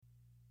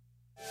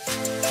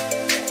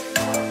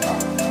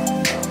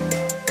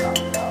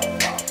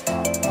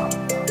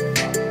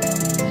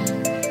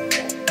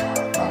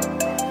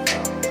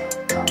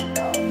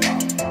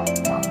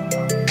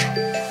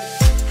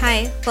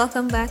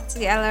Welcome back to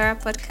the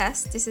Alara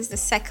podcast. This is the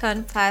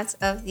second part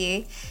of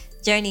the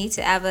Journey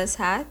to Abba's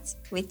Heart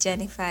with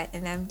Jennifer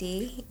and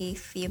Nnamdi.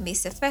 If you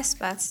missed the first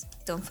part,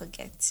 don't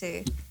forget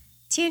to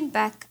tune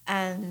back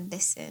and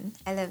listen.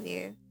 I love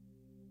you.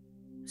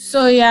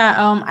 So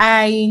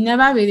I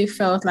never really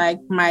felt like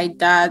my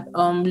dad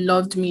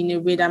loved me in a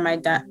way that my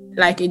dad,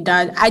 like a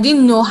dad. I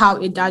didn't know how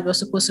a dad was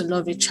supposed to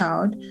love a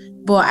child,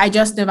 but I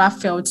just never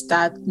felt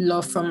that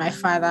love from my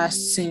father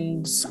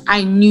since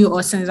I knew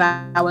or since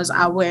I was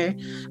aware.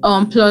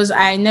 Plus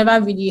I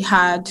never really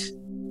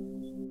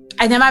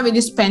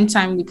spent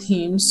time with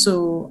him,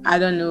 so I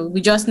don't know. We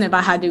just never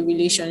had a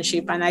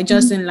relationship, and I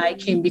just didn't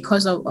like him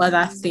because of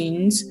other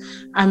things.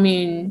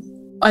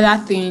 Other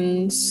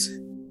things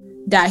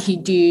that he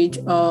did.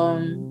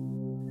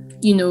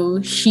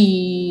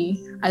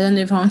 I don't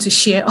know if I want to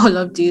share all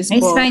of this.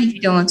 It's fine if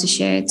you don't want to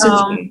share it.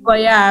 Okay.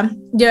 But yeah,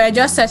 there are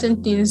just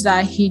certain things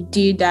that he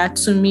did that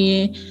to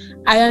me,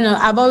 I don't know.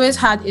 I've always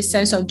had a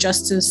sense of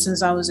justice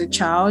since I was a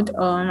child.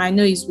 I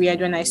know it's weird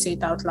when I say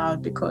it out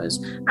loud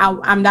because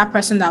I'm that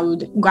person that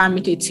would go and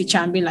meet a teacher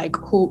and be like,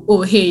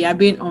 oh, hey, you're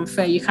being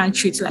unfair. You can't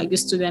treat like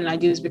this student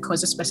like this because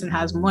this person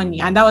has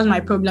money. And that was my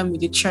problem with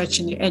the church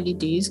in the early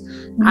days.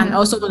 Mm-hmm. And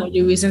also one of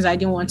the reasons I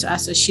didn't want to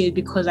associate,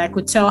 because I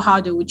could tell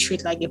how they would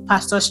treat like a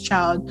pastor's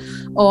child,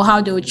 or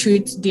how they would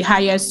treat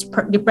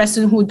the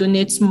person who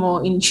donates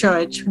more in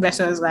church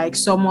versus like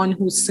someone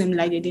who seemed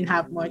like they didn't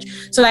have much.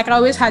 So like I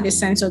always had a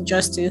sense of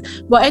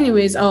justice. But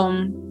anyways,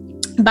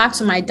 back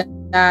to my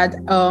dad.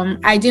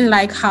 I didn't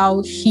like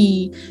how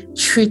he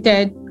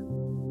treated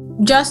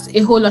just a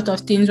whole lot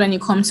of things when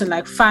it comes to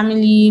like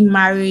family,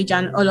 marriage,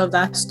 and all of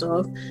that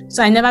stuff.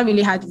 So I never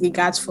really had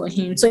regards for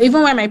him. So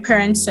even when my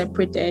parents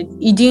separated,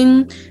 it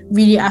didn't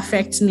really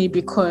affect me,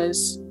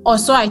 because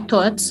also I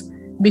thought,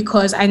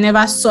 because I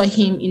never saw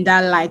him in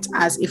that light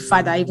as a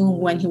father, even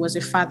when he was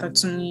a father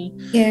to me.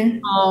 Yeah.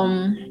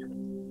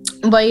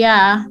 But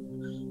yeah,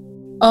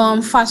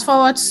 fast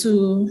forward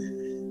to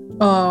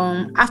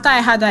after I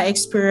had that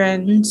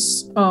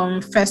experience,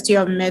 first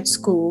year of med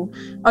school,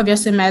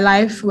 obviously my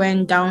life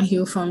went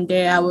downhill from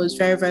there. I was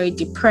very, very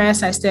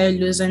depressed. I started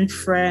losing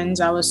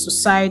friends. I was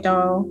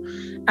suicidal,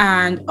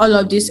 and all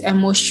of these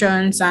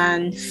emotions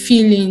and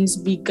feelings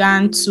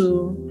began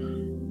to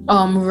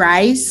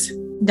rise,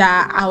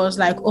 that I was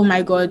like, oh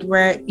my God,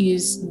 where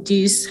is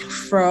this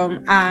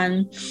from?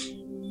 And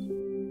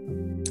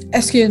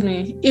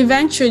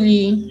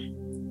eventually,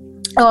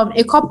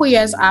 a couple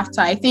years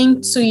after, I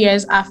think 2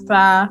 years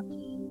after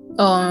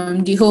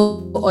the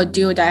whole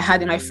ordeal that I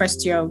had in my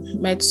first year of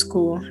med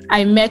school,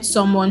 I met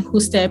someone who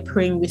started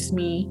praying with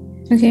me.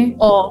 Okay.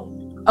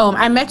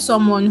 I met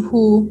someone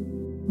who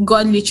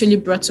God literally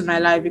brought to my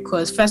life,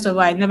 because first of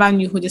all, I never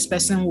knew who this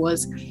person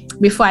was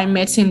before I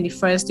met him the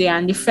first day.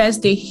 And the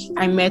first day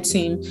I met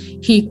him,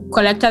 he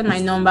collected my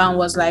number and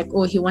was like,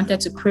 oh, he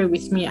wanted to pray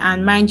with me.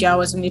 And mind you, I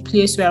was in a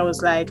place where I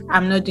was like,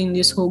 I'm not doing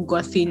this whole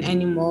God thing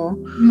anymore,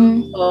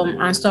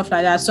 and stuff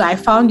like that. So I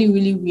found it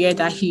really weird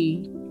that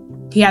he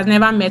has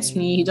never met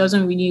me. He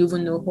doesn't really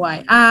even know who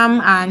I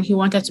am, and he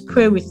wanted to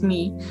pray with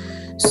me.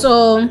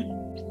 So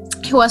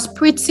he was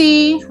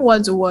pretty,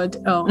 what's the word?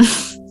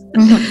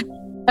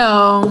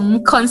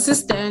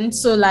 Consistent.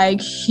 So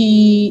like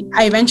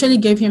I eventually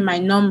gave him my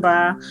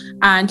number,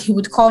 and he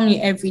would call me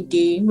every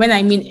day. When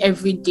I mean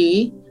every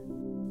day,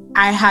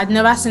 I had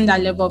never seen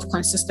that level of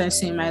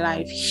consistency in my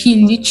life.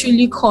 He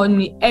literally called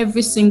me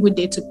every single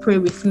day to pray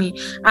with me,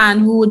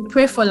 and we would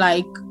pray for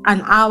like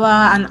an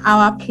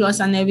hour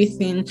plus and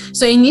everything.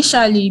 So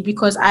initially,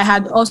 because I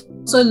had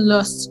also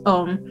lost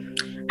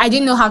I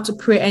didn't know how to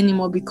pray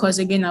anymore, because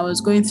again I was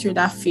going through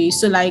that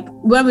phase. So like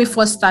when we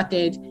first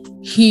started,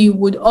 he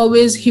would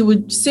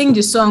sing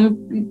the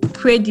song,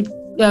 pray lead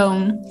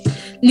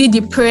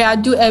the prayer,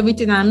 do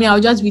everything, and me, I'll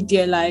just be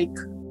there like,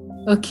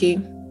 okay,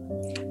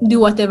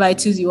 do whatever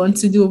it is you want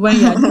to do. When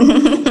you're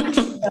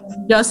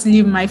just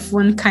leave my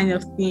phone kind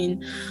of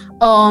thing.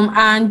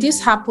 And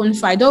this happened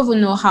for I don't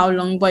even know how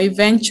long, but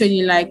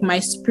eventually like my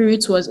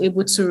spirit was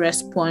able to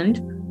respond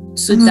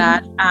to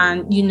that,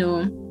 and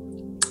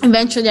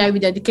eventually I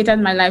rededicated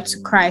my life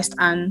to Christ.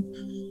 And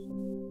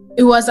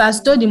it was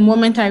as though the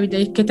moment I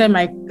rededicated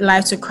my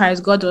life to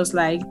Christ, God was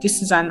like,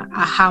 this is an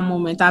aha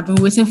moment. I've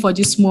been waiting for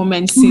this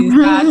moment since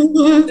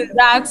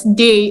that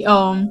day,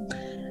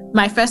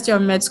 my first year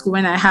of med school,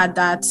 when I had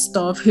that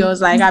stuff. He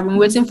was like, I've been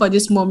waiting for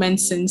this moment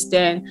since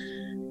then.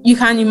 You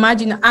can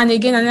imagine. And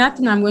again, another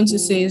thing I'm going to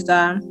say is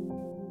that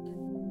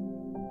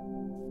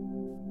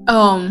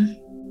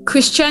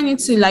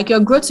Christianity, like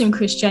your growth in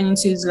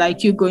Christianity is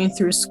like you going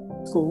through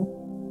school.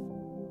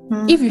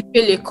 If you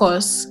fail a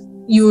course,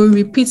 you will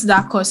repeat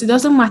that course. It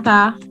doesn't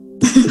matter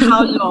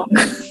how long.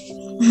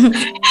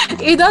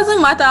 It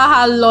doesn't matter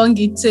how long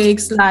it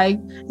takes. Like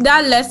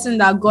that lesson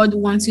that God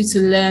wants you to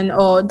learn,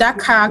 or that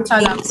character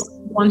that God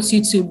wants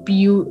you to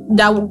build,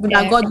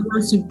 that God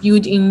wants to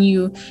build in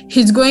you,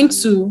 He's going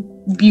to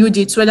build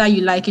it whether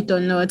you like it or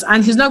not.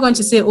 And He's not going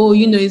to say, oh,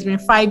 it's been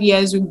 5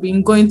 years, we've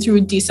been going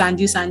through this and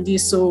this and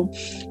this, so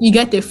you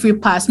get a free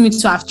pass. Me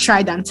to have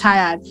tried and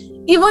tired.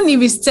 Even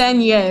if it's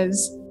 10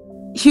 years,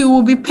 he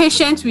will be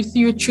patient with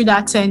you through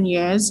that 10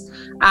 years,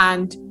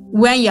 and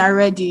when you're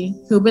ready,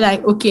 he'll be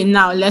like, okay,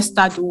 now let's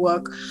start the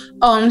work.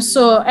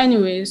 So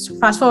anyways,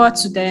 fast forward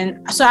to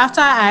then. So after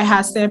I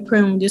had started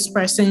praying with this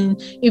person,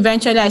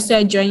 eventually I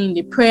started joining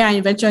the prayer, and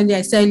eventually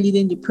I started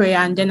leading the prayer,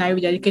 and then I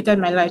rededicated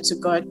my life to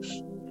God.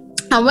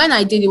 And when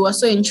I did, it was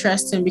so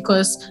interesting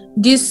because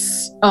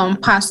this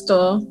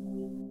Pastor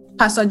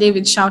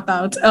David, shout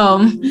out,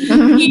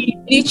 he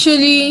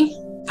literally,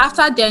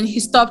 after then he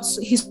stopped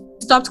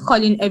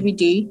calling every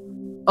day,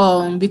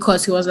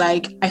 because he was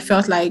like, I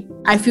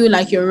feel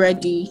like you're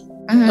ready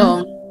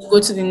to go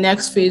to the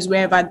next phase,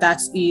 wherever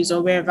that is,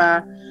 or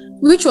wherever,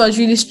 which was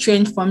really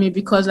strange for me,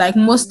 because like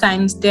most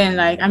times then,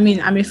 like, I mean,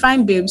 I'm a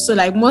fine babe, so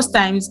like most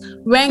times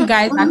when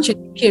guys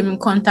actually came in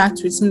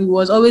contact with me, it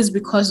was always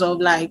because of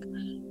like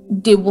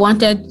they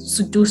wanted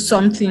to do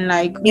something,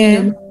 like,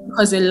 you know,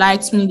 because they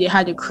liked me, they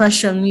had a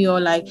crush on me,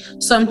 or like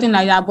something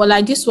like that. But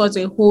like this was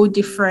a whole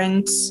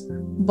different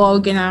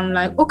ballgame. I'm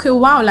like, okay,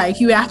 wow, like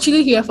you were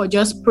actually here for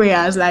just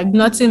prayers, like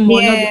nothing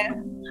more.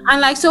 And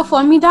like, so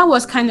for me, that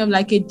was kind of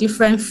like a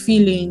different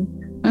feeling.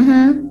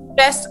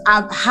 Best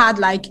I've had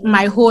like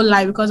my whole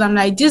life, because I'm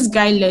like, this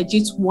guy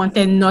legit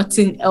wanted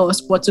nothing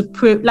else but to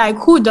pray. Like,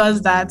 who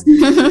does that?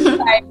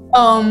 Like,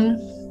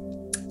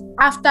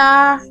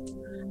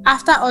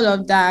 after all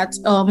of that,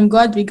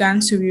 God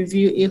began to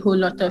reveal a whole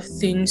lot of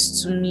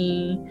things to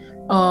me,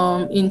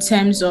 in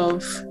terms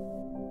of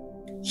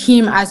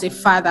him as a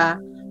father.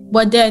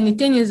 But then the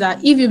thing is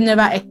that if you've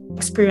never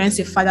experienced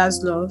a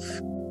father's love,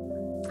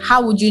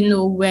 how would you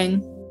know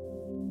when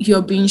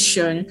you're being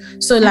shown?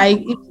 So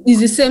like,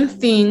 it's the same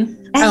thing.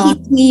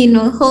 Hit me, you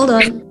know, hold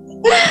on.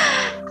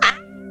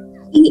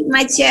 Hit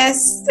my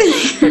chest.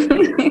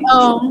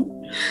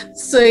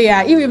 So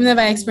yeah, if you've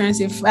never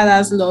experienced a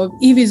father's love,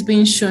 if it's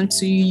being shown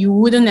to you, you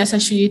wouldn't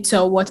necessarily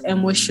tell what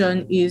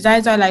emotion is.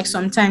 That's why, like,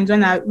 sometimes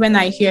when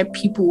I hear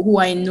people who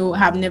I know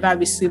have never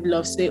received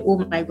love say, oh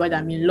my God,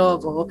 I'm in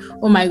love, or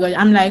oh my God,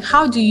 I'm like,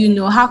 how do you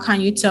know? How can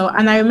you tell?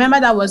 And I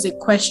remember that was a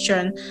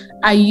question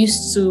I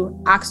used to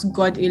ask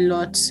God a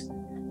lot.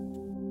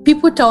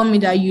 People tell me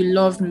that you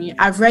love me.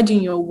 I've read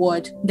in your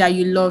word that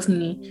you love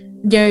me.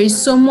 There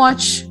is so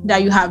much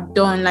that you have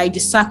done, like the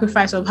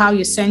sacrifice of how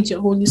you sent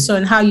your Holy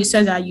Son, how you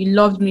said that you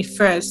loved me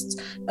first.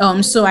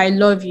 So I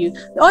love you.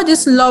 All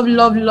this love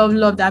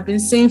that I've been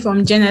saying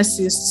from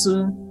Genesis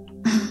to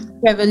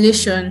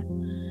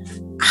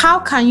Revelation. How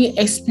can you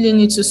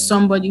explain it to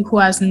somebody who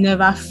has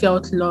never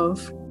felt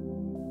love?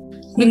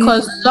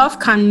 Because love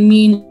can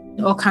mean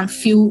or can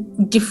feel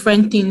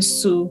different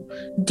things to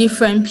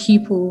different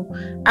people.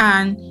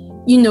 And,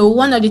 you know,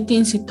 one of the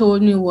things he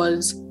told me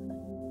was,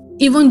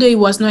 even though it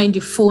was not in the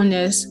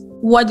fullness,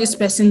 what this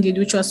person did,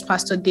 which was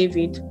Pastor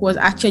David, was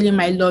actually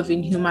my love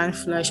in human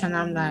flesh. And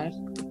I'm like,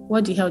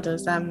 what the hell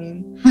does that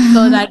mean?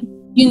 So like,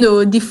 you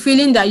know, the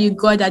feeling that you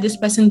got that this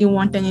person didn't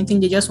want anything,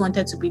 they just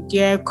wanted to be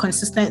there,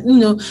 consistent, you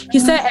know, he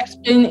started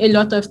explaining a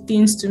lot of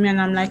things to me, and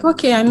I'm like,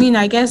 okay, I mean,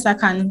 I guess that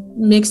can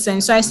make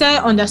sense. So I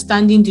started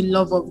understanding the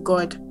love of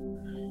God,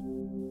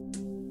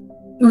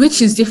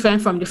 which is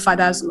different from the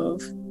Father's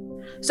love.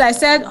 So I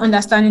started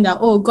understanding that,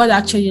 oh, God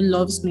actually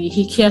loves me.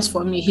 He cares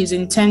for me. He's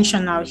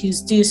intentional.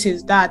 He's this,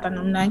 he's that. And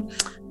I'm like,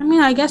 I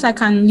mean, I guess I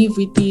can live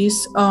with this.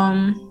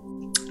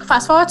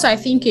 Fast forward to, I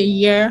think, a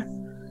year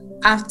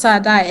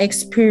after that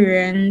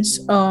experience,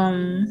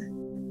 God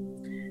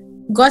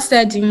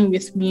started dealing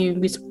with me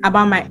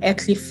about my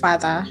earthly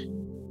father,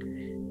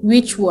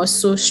 which was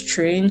so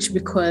strange,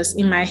 because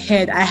in my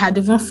head, I had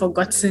even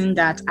forgotten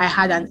that I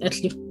had an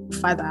earthly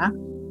father,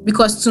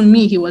 because to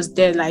me, he was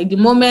dead. Like, the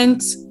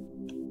moment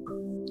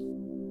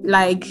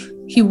like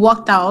he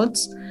walked out,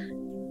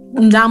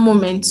 in that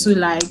moment too,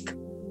 like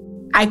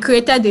I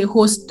created a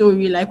whole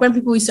story. Like when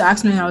people used to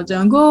ask me, I was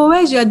like, "Oh,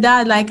 where's your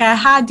dad?" Like I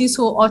had this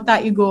whole alter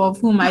ego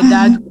of who my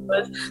dad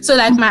was. So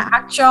like my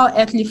actual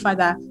earthly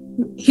father,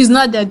 he's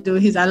not dead though,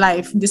 he's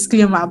alive,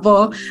 disclaimer,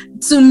 but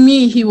to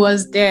me he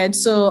was dead.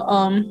 So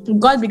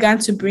God began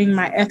to bring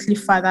my earthly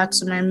father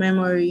to my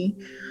memory.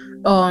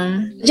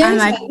 Jennifer, and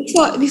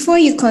like, before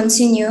you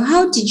continue,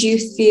 how did you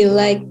feel?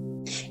 Like,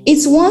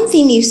 it's one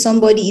thing if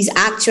somebody is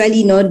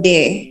actually not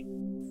there,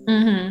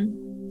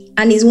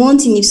 and it's one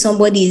thing if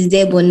somebody is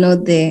there but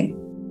not there.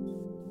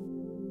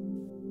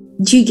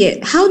 Do you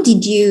get? How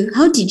did you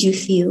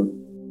feel?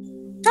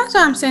 That's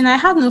what I'm saying. I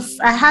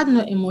had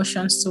no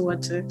emotions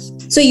towards it.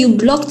 So you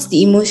blocked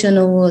the emotion,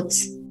 or what?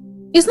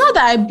 It's not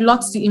that I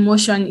blocked the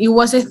emotion. It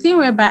was a thing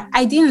whereby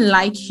I didn't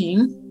like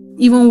him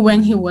even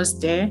when he was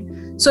there.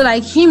 So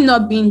like him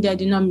not being there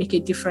did not make a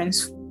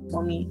difference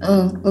for me.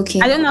 Oh,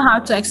 okay. I don't know how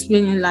to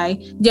explain it. Like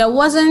there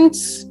wasn't,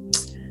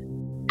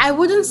 I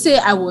wouldn't say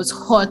I was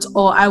hot,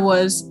 or I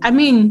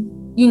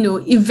mean, you know,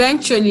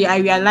 eventually I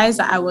realized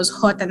that I was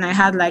hot and I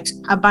had like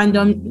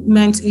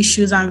abandonment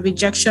issues and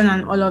rejection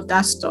and all of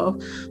that stuff.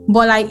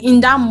 But like in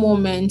that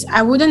moment,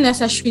 I wouldn't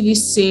necessarily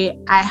say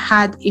I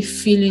had a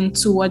feeling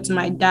towards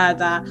my dad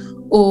that,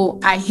 oh,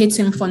 I hate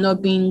him for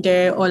not being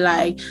there, or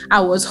like I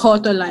was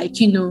hot, or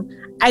like, you know,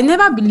 I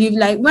never believed,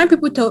 like, when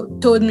people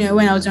told me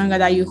when I was younger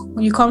that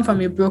you come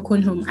from a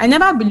broken home, I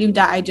never believed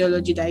that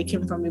ideology that I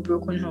came from a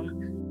broken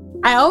home.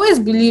 I always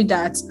believed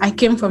that I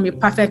came from a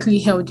perfectly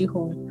healthy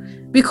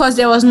home because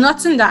there was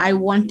nothing that I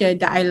wanted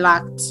that I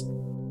lacked.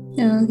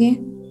 Okay.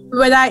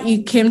 Whether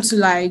it came to,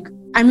 like,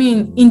 I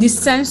mean, in the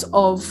sense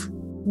of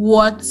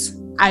what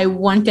I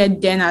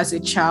wanted then as a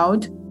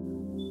child,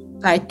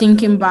 like,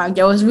 thinking back,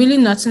 there was really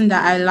nothing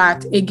that I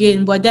lacked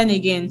again. But then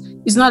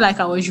again, it's not like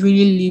I was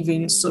really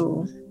living,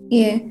 so...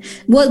 Yeah.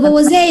 But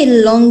was there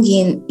a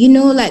longing,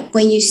 like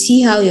when you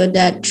see how your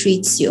dad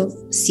treats your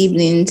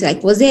siblings,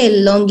 like, was there a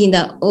longing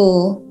that,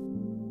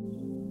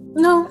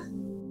 No.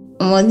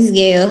 Oh, this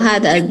girl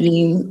had has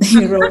been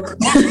rock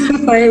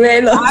for a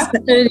very long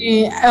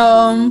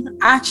time.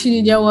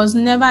 Actually, there was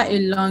never a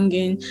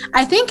longing.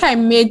 I don't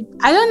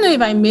know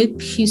if I made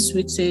peace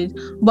with it,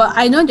 but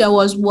I know there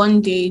was one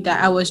day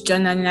that I was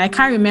journaling. I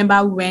can't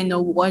remember when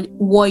or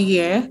what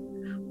year,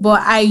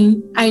 but I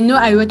know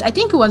I wrote, I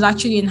think it was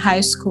actually in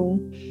high school,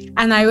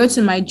 and I wrote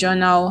in my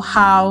journal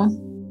how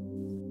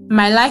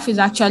my life is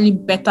actually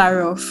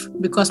better off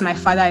because my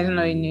father is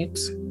not in it.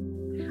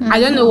 I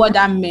don't know what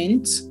that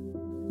meant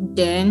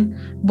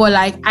then, but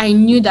like, I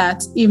knew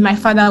that if my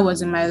father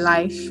was in my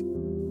life,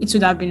 it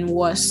would have been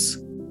worse.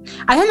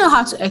 I don't know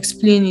how to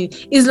explain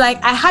it. It's like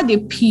I had a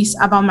peace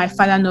about my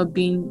father not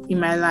being in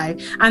my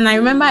life. And I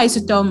remember I used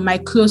to tell my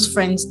close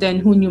friends then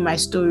who knew my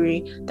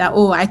story that,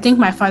 I think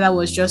my father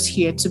was just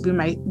here to be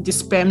the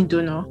sperm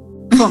donor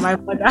for my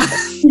mother.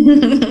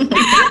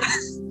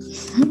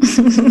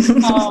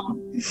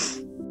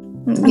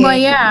 But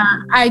yeah,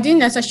 I didn't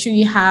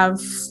necessarily have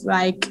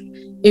like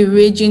a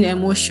raging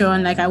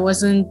emotion. Like, I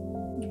wasn't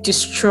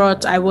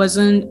distraught. I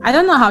don't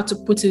know how to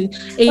put it.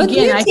 Again, but do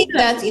you think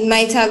that it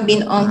might have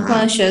been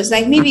unconscious?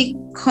 Like, maybe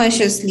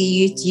consciously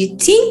you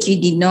think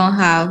you did not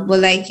have, but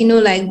like,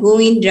 like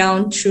going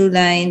down through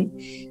line,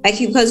 like,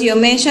 because you're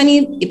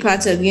mentioning the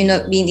part of you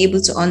not being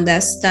able to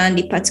understand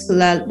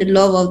the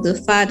love of the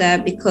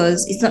father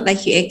because it's not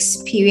like you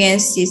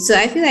experienced it. So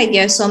I feel like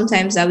there are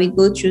sometimes that we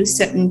go through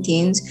certain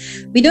things,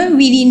 we don't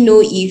really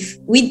know if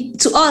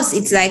to us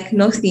it's like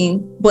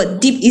nothing,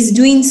 but deep is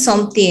doing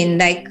something,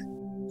 like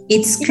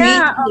it's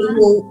creating the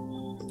whole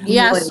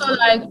world. So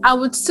like, I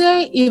would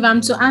say, if I'm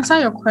to answer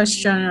your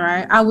question,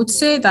 right, I would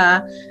say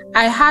that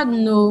I had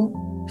no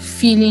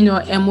feeling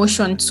or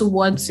emotion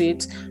towards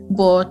it,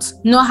 but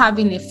not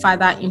having a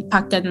father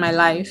impacted my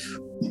life.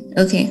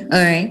 Okay,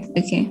 all right,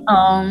 okay.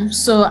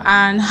 So,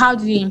 and how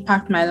did it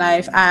impact my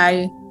life?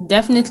 I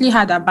definitely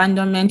had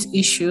abandonment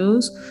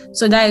issues.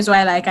 So that is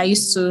why, like, I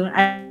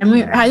don't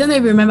know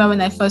if you remember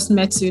when I first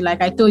met you,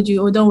 like I told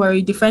you, don't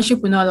worry, the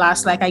friendship will not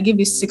last. Like, I give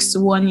you 6 to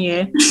 1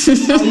 year.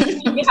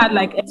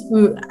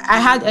 I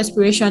had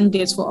expiration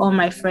dates for all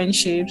my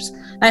friendships.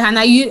 Like, and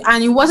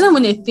it wasn't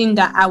even a thing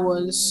that I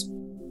was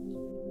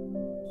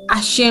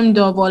ashamed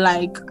of, or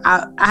like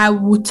I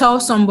would tell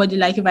somebody,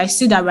 like, if I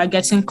see that we're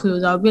getting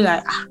close, I'll be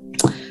like,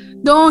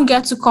 don't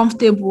get too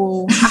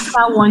comfortable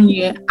after 1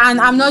 year.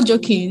 And I'm not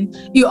joking.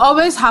 It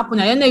always happen.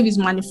 I don't know if it's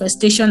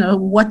manifestation or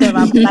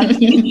whatever, but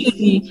like,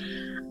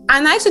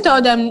 and I used to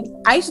tell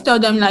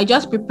them, like,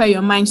 just prepare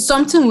your mind.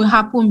 Something will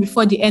happen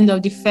before the end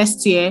of the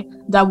first year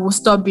that will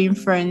stop being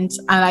friends.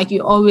 And like, it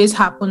always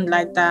happened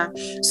like that.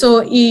 So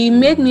it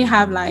made me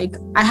have, like,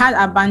 I had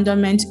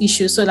abandonment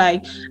issues. So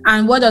like,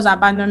 and what does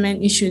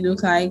abandonment issue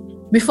look like?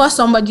 Before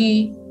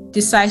somebody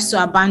decides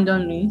to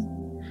abandon me,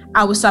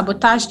 I will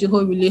sabotage the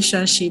whole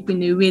relationship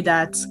in a way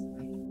that,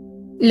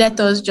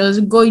 let us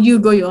just go, you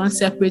go your own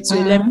separate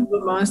way, let me go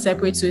my own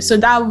separate way. So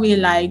that way,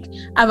 like,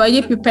 I've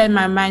already prepared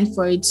my mind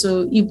for it.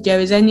 So if there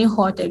is any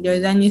hurt, if there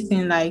is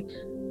anything, like,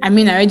 I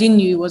already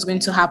knew it was going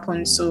to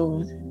happen.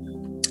 So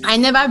I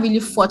never really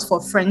fought for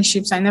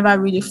friendships. I never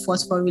really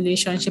fought for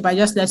relationship. I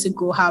just let it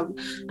go.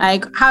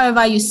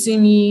 However you see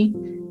me,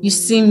 you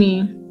see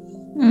me.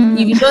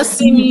 If you don't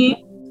see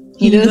me,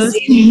 you don't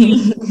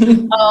see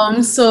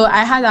me. So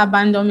I had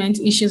abandonment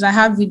issues. I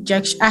had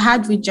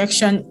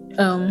rejection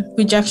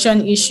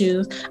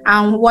issues.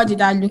 And what did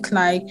that look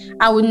like?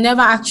 I would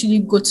never actually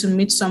go to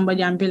meet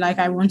somebody and be like,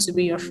 I want to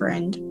be your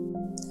friend.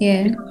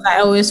 Yeah. Because I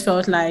always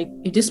felt like,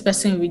 if this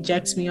person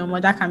rejects me,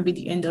 that can be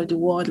the end of the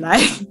world.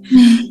 Like,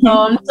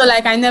 so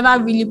like, I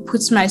never really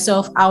put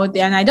myself out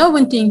there. And I don't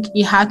even think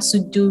it had to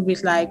do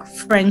with like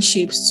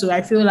friendships too.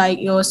 I feel like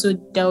it also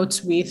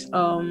dealt with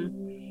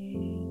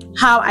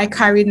how I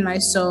carried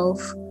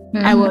myself.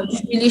 I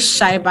was really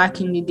shy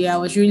back in the day. I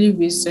was really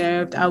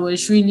reserved. I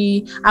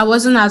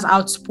wasn't as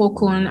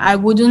outspoken. I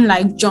wouldn't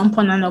like jump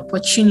on an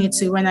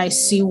opportunity when I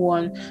see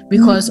one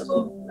because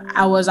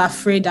I was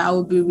afraid that I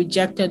would be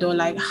rejected, or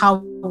like,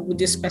 how would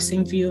this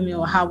person view me,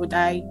 or how would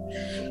I,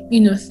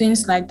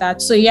 things like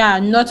that. So yeah,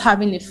 not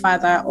having a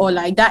father, or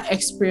like that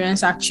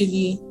experience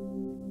actually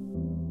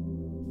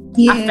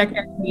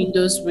affected me in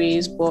those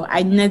ways, but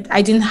I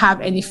didn't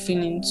have any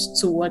feelings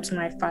towards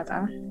my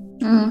father.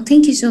 Oh,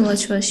 thank you so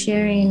much for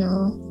sharing.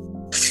 All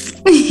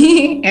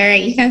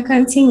right, you can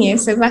continue.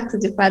 So back to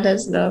the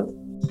father's love.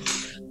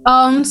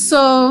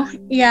 I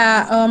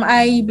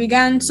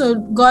began, so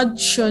God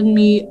showed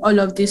me all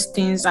of these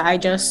things that I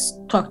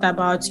just talked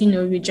about,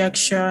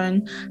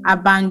 rejection,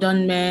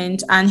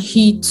 abandonment, and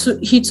he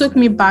took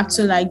me back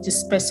to like the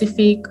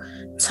specific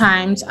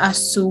times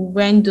as to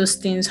when those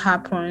things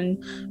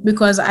happened,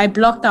 because I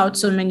blocked out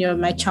so many of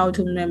my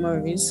childhood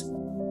memories.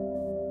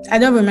 I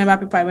don't remember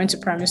people I went to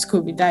primary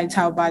school with. That is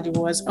how bad it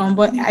was.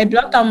 But I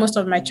blocked out most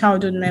of my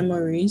childhood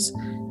memories.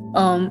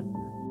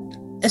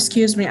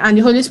 Excuse me, and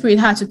the Holy Spirit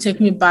had to take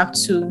me back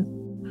to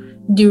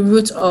the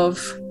root of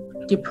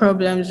the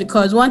problems,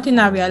 because one thing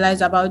I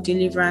realized about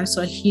deliverance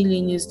or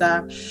healing is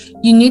that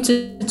you need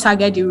to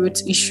target the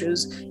root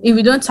issues. If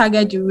you don't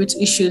target the root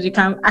issues, I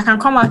can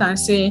come out and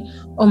say,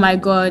 oh my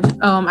God,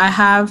 I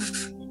have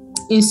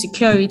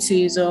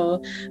insecurities,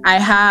 or I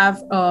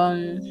have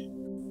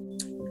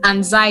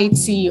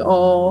anxiety,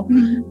 or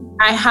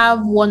I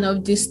have one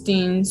of these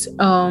things,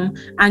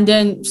 and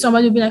then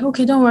somebody will be like,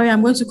 okay, don't worry,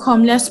 I'm going to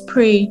come, let's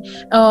pray.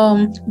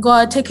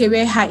 God, take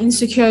away her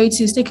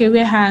insecurities, take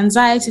away her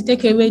anxiety,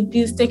 take away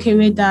this, take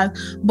away that.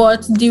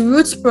 But the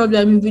root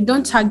problem, if we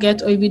don't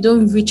target or if we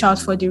don't reach out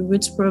for the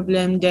root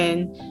problem,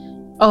 then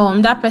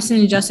that person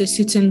is just a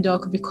sitting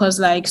duck,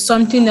 because like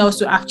something else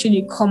will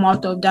actually come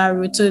out of that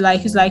root. So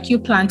like it's like you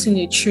planting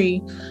a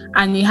tree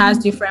and it has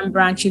different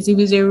branches. If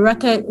it's a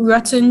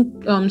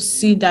rotten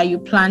seed that you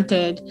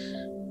planted,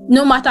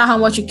 no matter how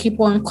much you keep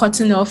on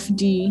cutting off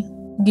the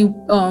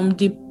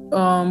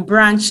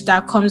branch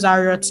that comes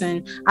out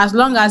rotten, as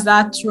long as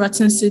that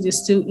rotten seed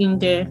is still in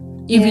there,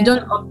 if you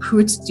don't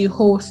uproot the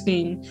whole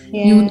thing,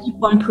 you will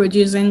keep on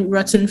producing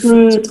rotten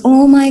fruit.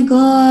 Oh my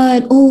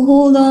God. Oh,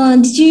 hold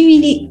on. Did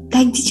you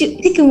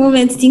take a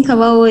moment to think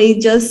about what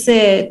you just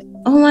said?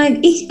 Oh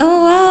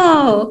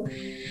wow.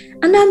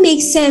 And that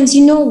makes sense.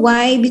 You know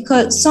why?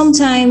 Because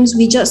sometimes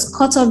we just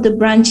cut off the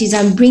branches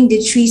and bring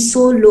the tree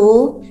so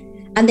low,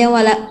 and then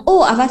we're like,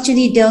 oh, I've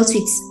actually dealt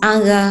with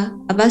anger,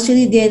 I've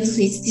actually dealt with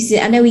this,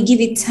 and then we give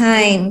it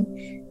time,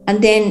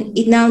 and then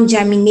it now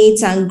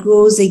germinates and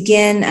grows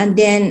again, and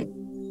then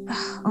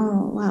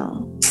oh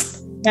wow.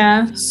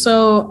 Yeah.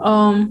 So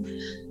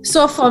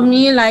for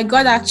me, like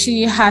God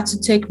actually had to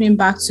take me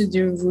back to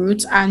the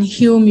root and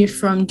heal me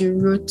from the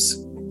root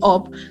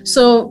up.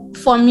 So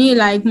for me,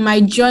 like my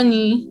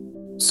journey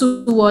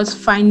towards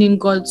finding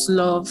God's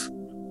love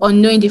or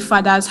knowing the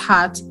Father's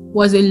heart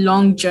was a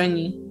long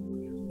journey.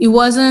 It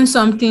wasn't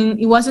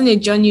a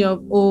journey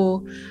of,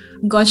 oh,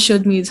 God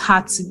showed me his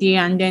heart today,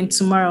 and then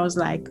tomorrow I was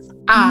like,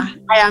 I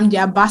am the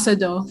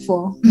ambassador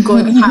for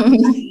God. I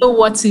know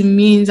what it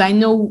means. I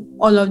know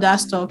all of that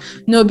stuff.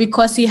 No,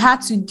 because he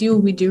had to deal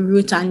with the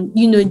root, and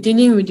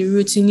dealing with the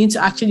roots, you need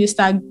to actually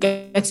start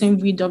getting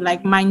rid of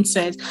like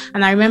mindset.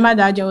 And I remember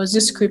that there was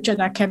this scripture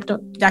that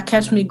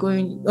kept me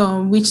going,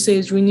 which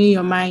says, renew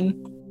your mind.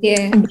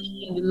 Yeah. And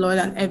believe in the Lord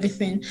and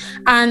everything.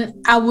 And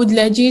I would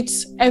legit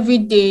every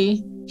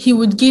day, he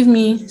would give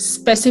me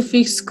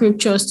specific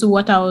scriptures to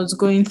what I was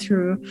going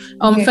through.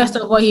 First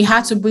of all, he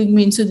had to bring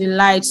me into the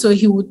light. So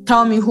he would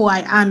tell me who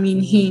I am in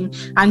him.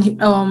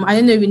 And I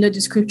don't know if you know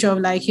the scripture of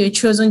like, your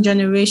chosen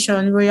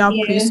generation, royal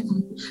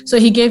priesthood. So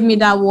he gave me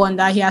that one,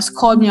 that he has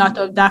called me out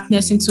of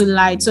darkness into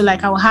light. So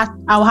like I will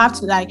have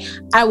to, like,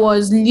 I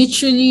was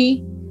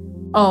literally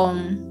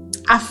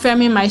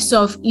affirming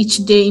myself each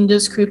day in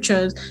those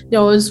scriptures.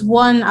 There was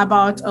one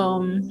about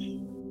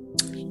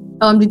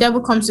the devil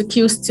comes to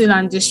kill, steal,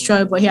 and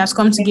destroy, but he has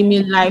come to give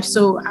me life.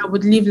 So I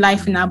would live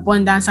life in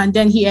abundance. And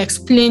then he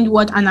explained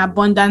what an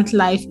abundant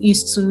life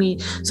is to me.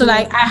 So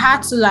like I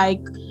had to,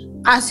 like,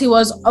 as he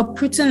was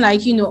uprooting,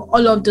 like,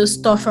 all of those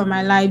stuff from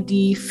my life,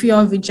 the fear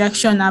of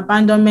rejection,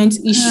 abandonment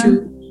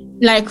issue,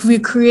 like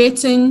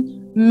recreating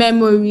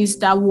memories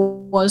that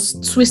was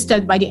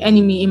twisted by the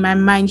enemy in my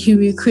mind. He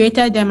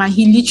recreated them, and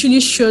he literally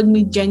showed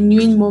me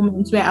genuine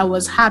moments where I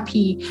was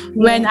happy,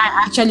 when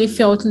I actually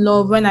felt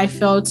love, when I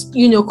felt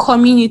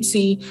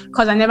community,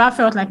 because I never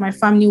felt like my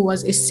family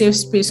was a safe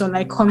space or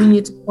like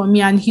community for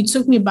me. And he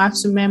took me back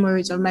to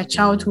memories of my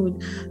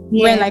childhood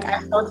where like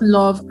I felt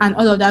love and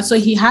all of that. So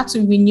he had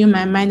to renew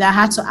my mind. I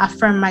had to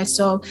affirm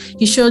myself.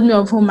 He showed me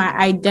of who my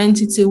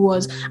identity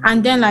was.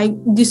 And then like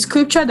the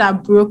scripture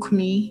that broke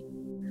me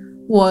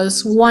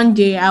was, one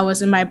day I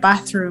was in my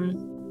bathroom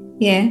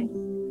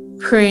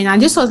praying,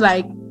 and this was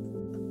like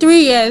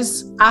 3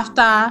 years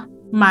after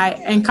my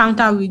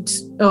encounter with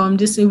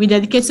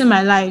rededicating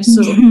my life.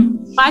 So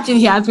imagine,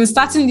 he has been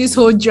starting this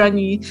whole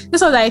journey.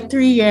 This was like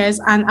 3 years,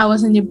 and I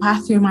was in the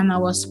bathroom and I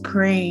was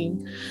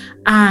praying.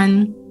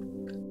 And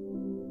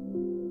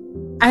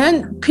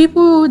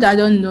people that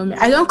don't know me,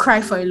 I don't cry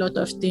for a lot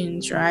of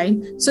things, right?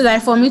 So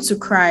like for me to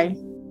cry,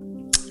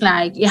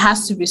 like it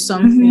has to be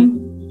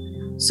something.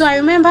 So I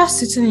remember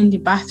sitting in the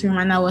bathroom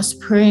and I was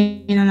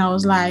praying, and I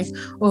was like,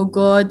 oh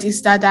God,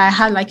 is that I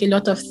had like a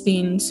lot of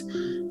things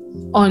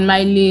on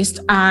my list,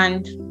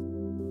 and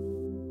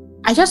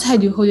I just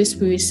heard the Holy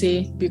Spirit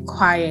say, be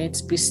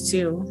quiet, be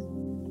still.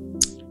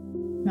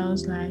 And I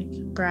was like,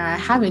 bruh, I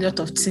have a lot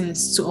of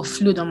things to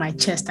offload on my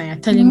chest, and you're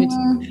telling me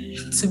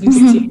to be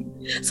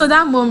still. So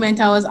that moment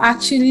I was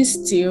actually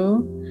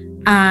still,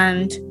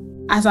 and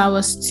as I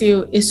was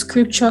still, a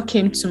scripture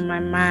came to my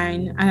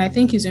mind, and I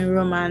think it's in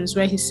Romans,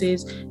 where he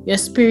says, "Your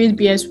spirit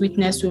bears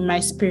witness with my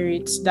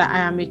spirit that I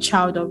am a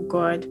child of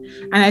God."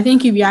 And I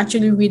think if you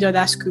actually read all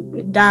that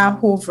scripture, that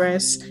whole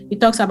verse, it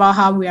talks about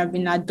how we have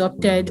been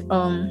adopted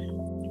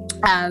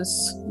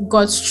as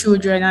God's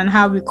children and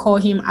how we call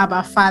him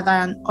Abba Father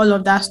and all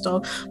of that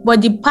stuff.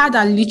 But the part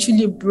that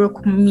literally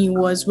broke me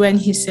was when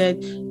he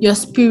said, "Your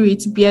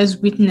spirit bears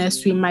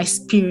witness with my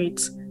spirit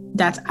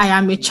that I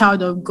am a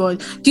child of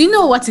God." Do you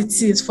know what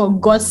it is for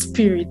God's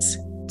spirit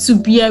to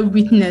bear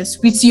witness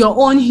with your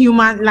own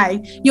human,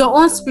 like your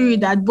own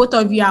spirit, that both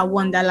of you are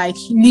one, that like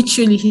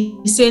literally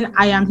he's saying,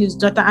 "I am his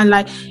daughter." And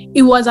like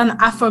it was an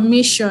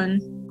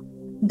affirmation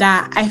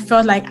that I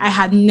felt like I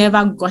had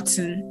never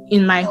gotten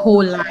in my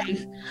whole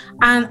life.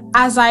 And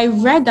as I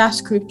read that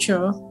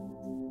scripture,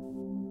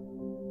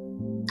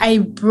 I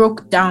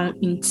broke down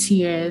in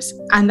tears.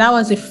 And that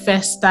was the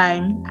first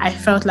time I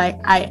felt like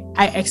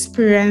I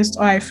experienced,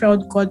 or I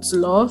felt God's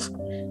love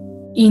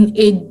in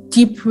a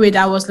deep way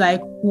that was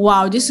like,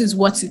 wow, this is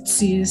what it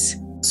is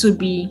to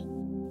be.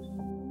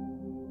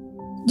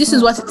 This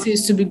is what it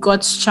is to be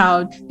God's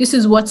child. This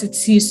is what it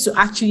is to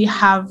actually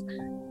have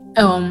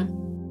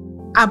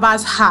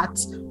Abba's heart.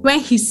 When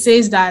he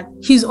says that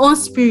his own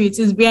spirit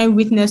is bearing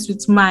witness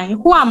with mine,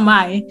 who am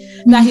I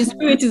that his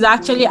spirit is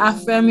actually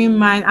affirming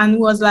mine? And it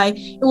was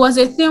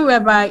a thing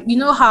whereby, you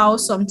know how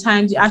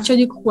sometimes you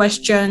actually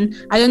question,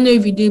 I don't know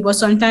if you do, but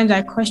sometimes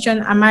I question,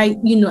 am I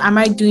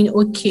doing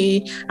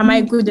okay? Am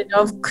I good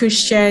enough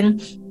Christian?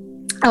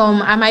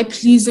 Am I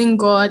pleasing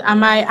God?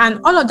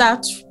 And all of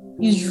that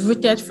is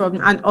rooted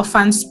from an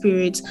orphan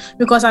spirit,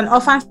 because an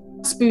orphan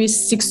spirit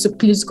seeks to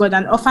please God,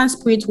 and orphan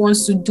spirit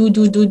wants to do.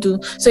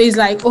 So it's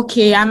like,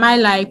 okay, am I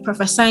like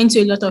prophesying to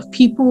a lot of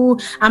people?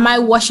 Am I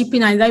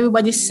worshiping and is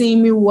everybody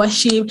seeing me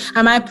worship?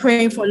 Am I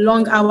praying for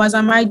long hours?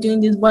 Am I doing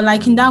this? But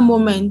like in that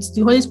moment,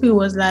 the Holy Spirit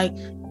was like,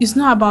 it's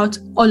not about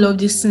all of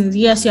these things.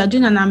 Yes, you are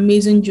doing an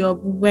amazing job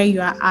where you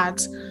are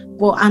at,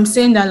 but I'm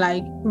saying that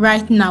like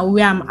right now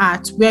where I'm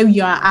at, where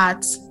you are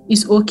at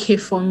is okay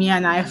for me,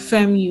 and I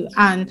affirm you.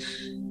 And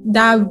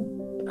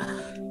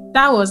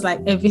that was like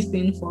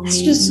everything for me.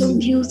 It's just so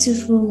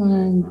beautiful,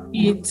 man.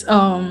 It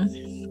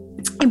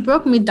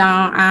broke me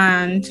down,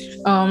 and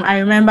I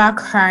remember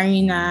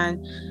crying.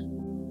 And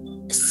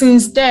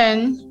since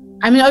then,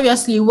 I mean,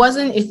 obviously, it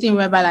wasn't a thing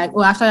whereby like,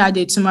 oh, after that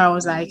day, tomorrow I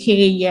was like,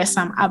 hey, yes,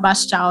 I'm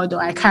Abba's child,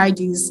 or I carry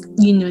this,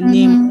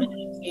 name.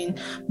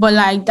 But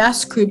like that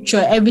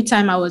scripture, every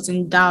time I was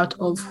in doubt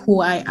of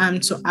who I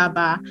am to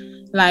Abba,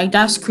 like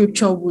that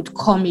scripture would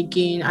come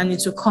again, and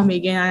it would come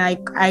again. And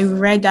I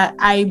read that,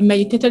 I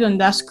meditated on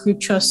that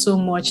scripture so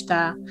much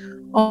that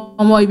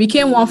it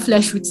became one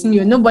flesh with me.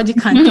 Nobody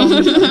can tell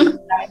me.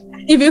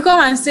 If you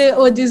come and say,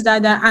 oh, this,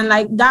 that, and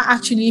like that,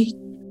 actually,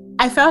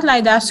 I felt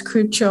like that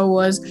scripture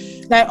was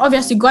like,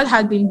 obviously God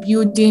had been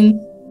building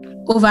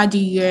over the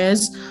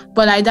years,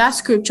 but like that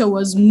scripture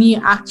was me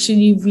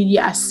actually really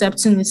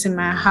accepting it in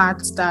my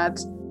heart that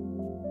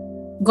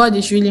God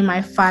is really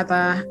my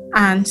father.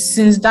 And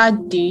since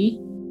that day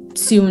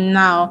till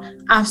now,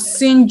 I've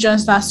seen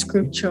just that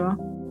scripture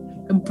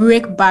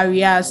break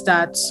barriers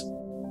that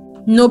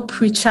no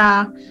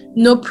preacher,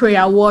 no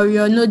prayer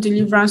warrior, no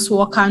deliverance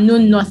worker, no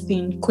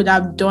nothing could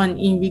have done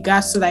in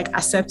regards to like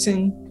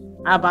accepting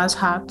Abba's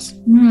heart.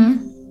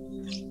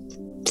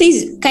 Mm-hmm.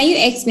 Please, can you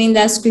explain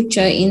that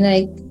scripture in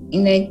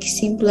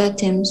simpler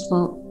terms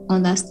for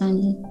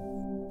understanding?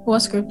 What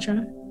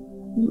scripture?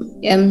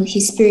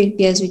 His spirit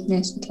bears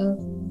witness with us.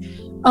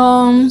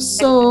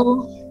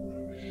 So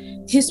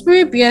his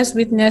spirit bears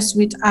witness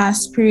with our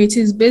spirit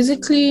is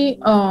basically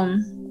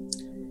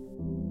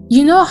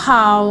you know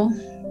how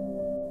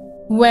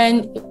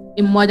when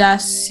a mother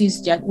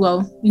sees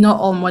not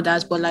all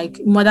mothers, but like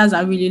mothers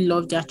that really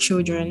love their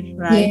children,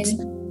 right?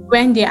 Yeah.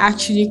 When they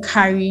actually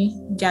carry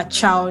their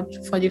child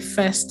for the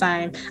first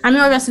time. I mean,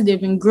 obviously they've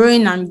been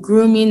growing and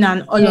grooming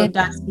and all of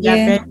that.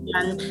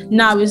 And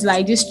now it's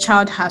like this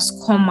child has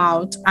come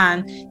out,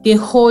 and they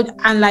hold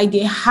and like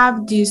they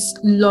have this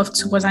love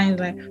towards, and it's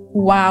like,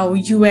 wow,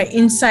 you were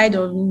inside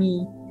of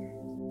me.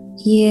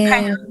 Yeah.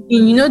 Kind of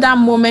thing, that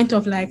moment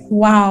of like,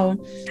 wow,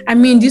 I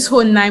mean, this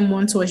whole 9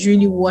 months was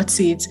really worth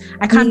it.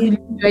 I can't believe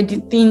you were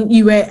the thing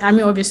you were. I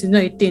mean, obviously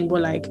not a thing,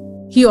 but like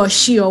he or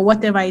she or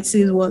whatever it is,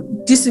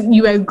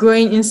 you were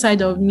growing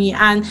inside of me.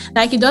 And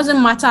like, it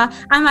doesn't matter.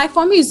 And like,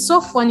 for me, it's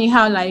so funny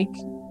how like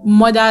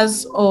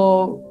mothers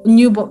or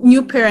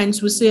new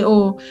parents will say,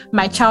 oh,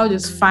 my child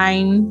is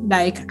fine.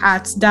 Like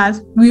at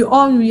that, we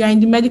are in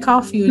the medical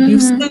field. Mm-hmm.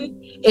 You've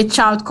seen a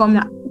child come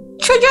out.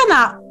 Children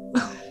are,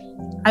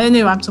 I don't know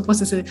if I'm supposed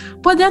to say,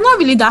 but they're not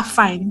really that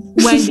fine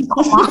when they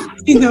come out,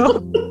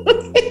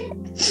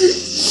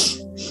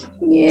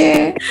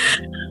 Yeah.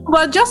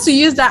 But just to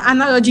use that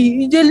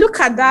analogy, they look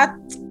at that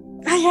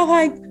and you're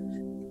like,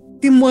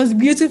 the most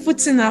beautiful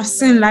thing I've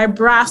seen. Like,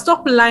 bruh,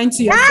 stop lying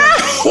to yourself.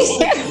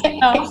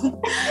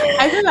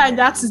 I feel like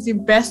that is the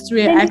best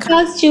way I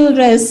can.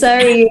 Children,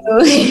 sorry.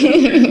 I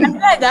feel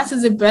like that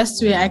is the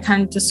best way I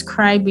can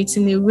describe it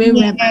in a way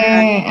where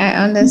I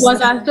understand.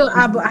 was as though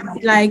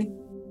like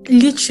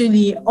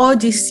literally all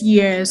these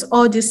years,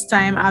 all this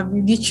time, I've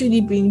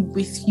literally been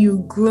with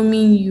you,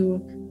 grooming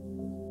you.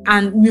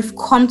 And we've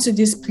come to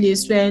this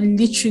place where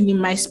literally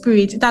my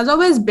spirit, it has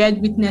always bear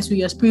witness with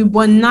your spirit,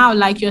 but now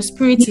like your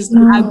spirit is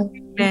an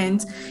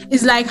agreement.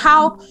 It's like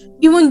how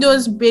even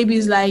those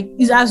babies, like,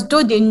 it's as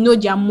though they know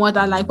their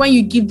mother. Like when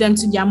you give them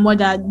to their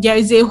mother, there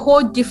is a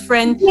whole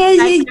different, There's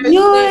like, a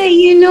joy,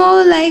 you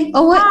know, like,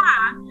 oh, what?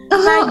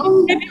 like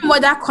baby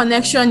mother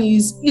connection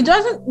is, it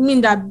doesn't mean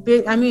that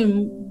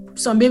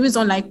some babies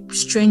don't like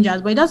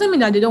strangers, but it doesn't mean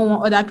that they don't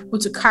want other people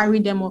to carry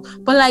them up.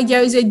 But like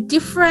there is a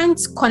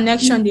different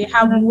connection they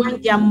have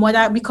with their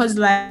mother, because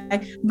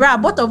like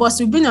both of us,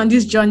 we've been on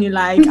this journey.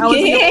 Like so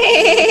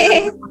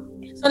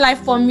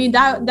like for me,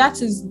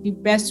 that is the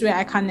best way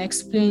I can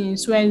explain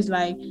it. Where it's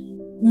like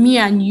me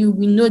and you,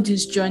 we know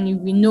this journey,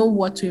 we know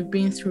what we've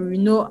been through, we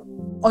know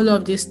all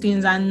of these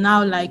things, and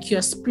now like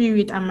your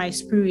spirit and my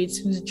spirit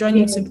is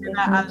joining together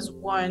as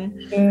one,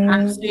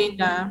 and saying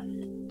that,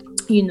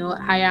 you know,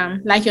 I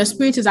am like, your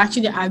spirit is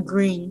actually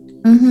agreeing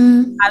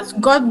as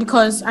God,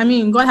 because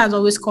God has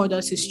always called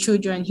us his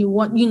children. He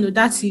want, you know,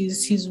 that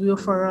is his will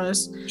for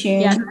us.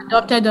 He has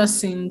adopted us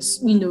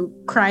since, you know,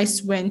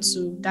 Christ went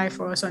to die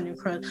for us on the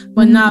cross.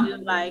 But now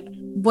like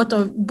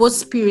both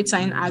spirits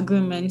are in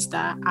agreement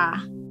that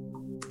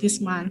this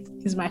man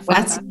is my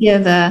father.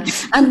 Together.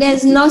 And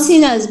there's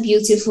nothing as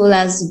beautiful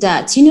as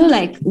that. You know,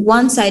 like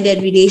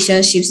one-sided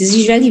relationships is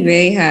usually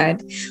very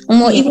hard.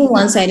 Or even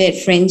one-sided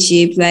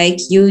friendship, like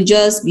you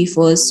just be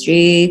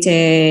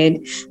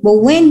frustrated. But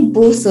when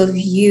both of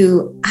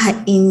you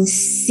are in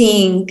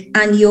sync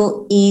and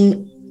you're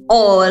in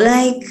awe,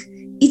 like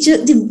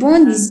the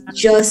bond is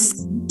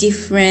just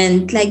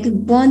different. Like the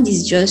bond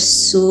is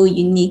just so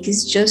unique.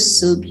 It's just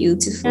so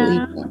beautiful.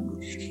 You know?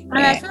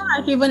 And I feel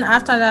like even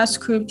after that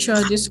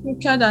scripture, the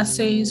scripture that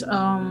says,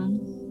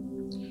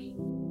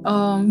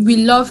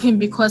 we love him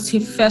because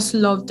he first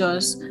loved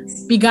us,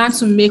 began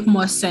to make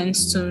more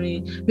sense to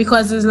me.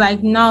 Because it's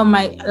like now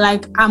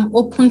I'm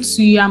open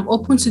to you. I'm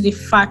open to the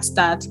fact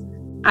that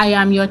I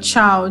am your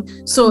child.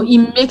 So it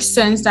makes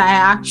sense that I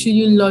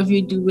actually love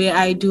you the way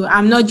I do.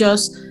 I'm not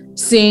just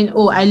saying,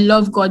 oh, I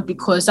love God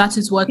because that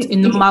is what a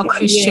normal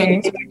Christian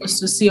is supposed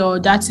to say, or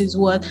that is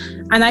what.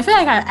 And I feel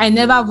like I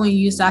never even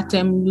use that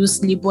term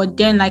loosely, but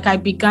then like I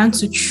began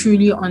to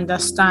truly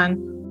understand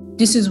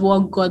this is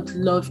what God's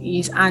love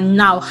is, and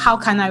now how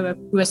can I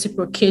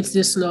reciprocate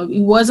this love? It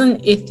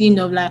wasn't a thing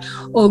of like,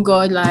 oh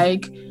God,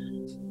 like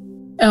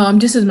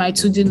this is my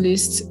to-do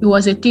list. It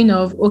was a thing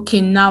of, okay,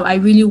 now I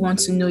really want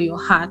to know your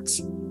heart.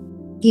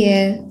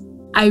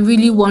 I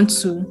really want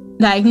to,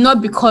 like,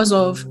 not because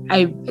of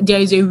there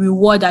is a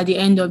reward at the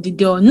end of the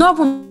day, or not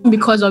even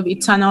because of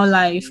eternal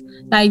life.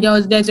 Like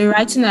there's a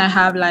writing I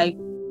have, like,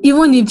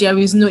 even if there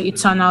is no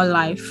eternal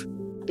life,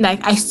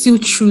 like I still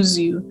choose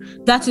you.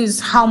 That is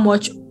how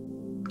much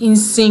in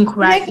sync,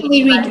 right? Where can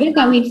we read? Where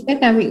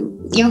can we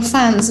your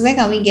fans, where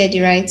can we get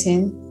the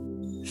writing?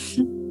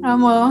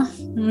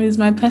 It's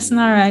my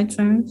personal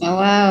writing. Oh,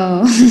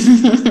 wow.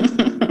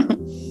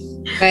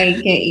 I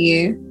get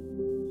you.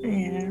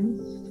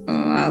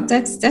 Wow,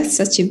 that's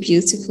such a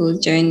beautiful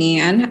journey,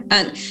 and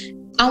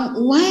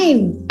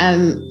why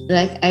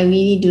like I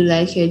really do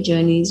like your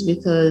journeys,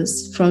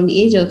 because from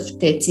the age of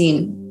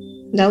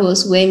 13, that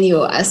was when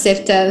your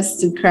acceptance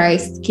to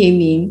Christ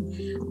came in.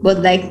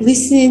 But like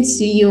listening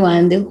to you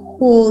and the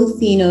whole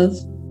thing of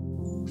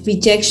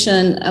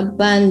rejection,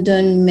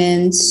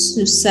 abandonment,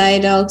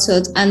 suicidal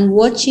thoughts, and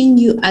watching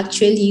you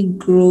actually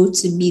grow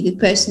to be the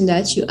person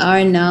that you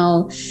are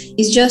now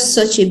is just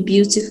such a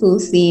beautiful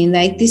thing.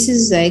 Like this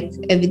is like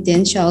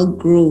evidential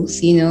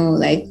growth, you know,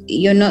 like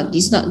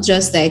it's not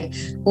just like,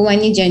 oh, I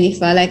need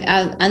Jennifer, like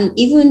and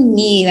even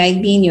me,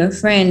 like being your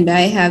friend,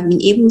 I have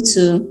been able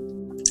to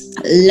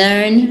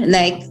learn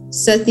like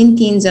certain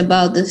things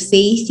about the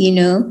faith, you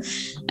know.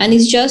 And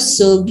it's just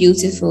so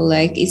beautiful.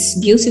 Like it's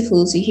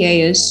beautiful to hear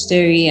your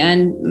story.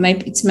 And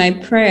it's my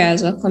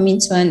prayers are coming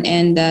to an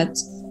end that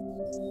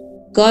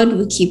God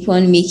will keep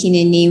on making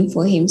a name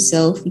for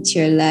himself with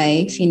your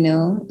life, you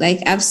know.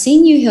 Like I've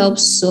seen you help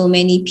so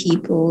many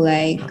people.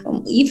 Like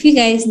if you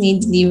guys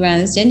need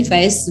deliverance, Jennifer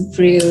is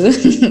supreme.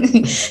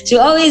 She'll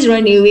always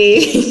run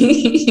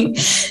away.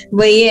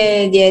 But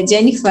yeah,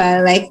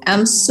 Jennifer, like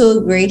I'm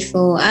so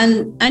grateful.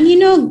 And you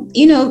know,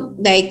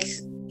 like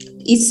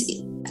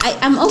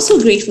I'm also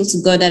grateful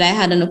to God that I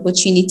had an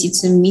opportunity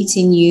to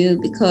meeting you,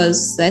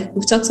 because like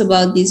we've talked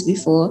about this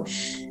before.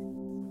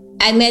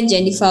 I met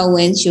Jennifer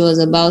when she was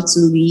about to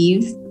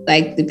leave,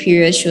 like the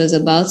period she was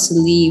about to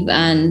leave,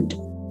 and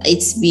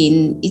it's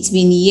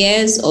been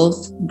years of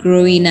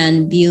growing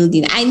and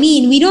building. I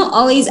mean, we don't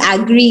always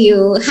agree,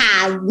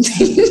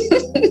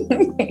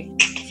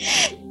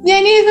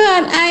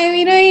 Jennifer and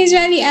we don't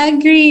usually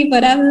agree,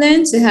 but I've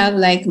learned to have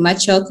like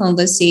mature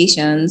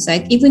conversations.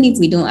 Like even if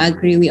we don't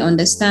agree, we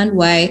understand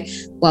why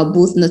we're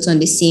both not on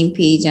the same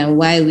page and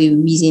why we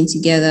reason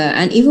together.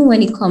 And even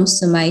when it comes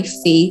to my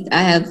faith,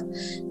 I have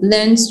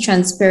learned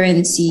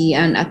transparency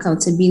and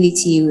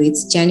accountability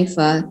with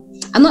Jennifer.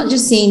 I'm not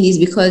just saying this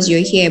because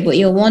you're here, but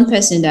you're one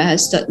person that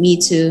has taught me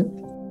to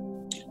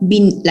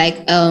be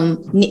like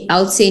I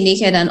would say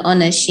naked and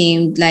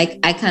unashamed. Like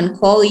I can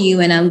call you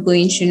when I'm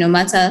going through, no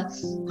matter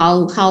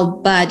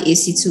how bad a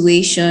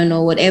situation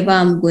or whatever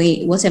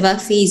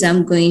phase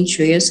I'm going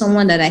through. You're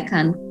someone that I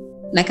can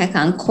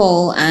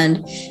call,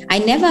 and I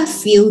never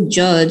feel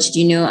judged,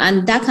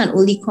 and that can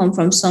only come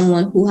from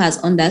someone who has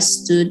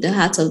understood the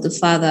heart of the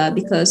Father.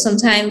 Because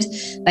sometimes,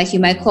 like, you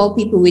might call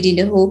people within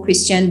the whole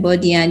Christian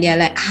body and they're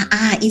like,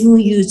 even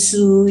you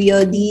too,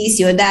 you're this,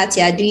 you're that,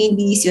 you're doing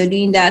this, you're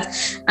doing that,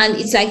 and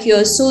it's like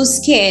you're so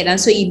scared, and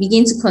so you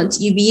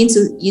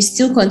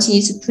still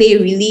continue to play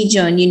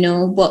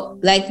religion,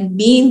 but like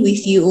being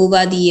with you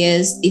over the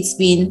years, it's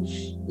been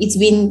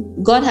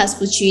God has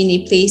put you in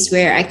a place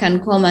where I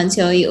can come and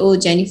tell you, oh,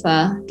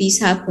 Jennifer, this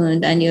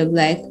happened, and you're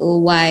like, oh,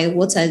 why?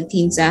 What are the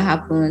things that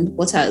happened?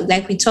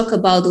 We talk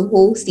about the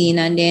whole thing,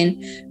 and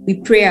then we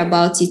pray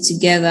about it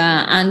together,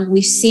 and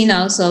we've seen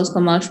ourselves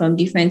come out from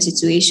different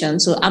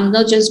situations. So I'm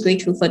not just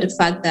grateful for the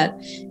fact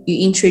that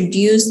you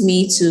introduced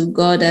me to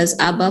God as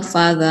Abba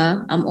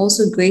Father. I'm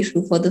also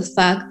grateful for the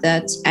fact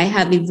that I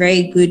have a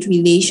very good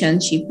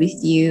relationship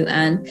with you,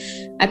 and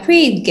I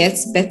pray it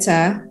gets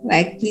better.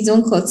 Like, please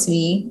don't cut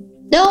me.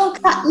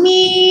 Don't cut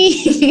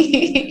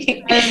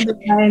me. I don't do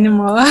that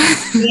anymore.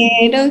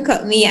 Yeah, don't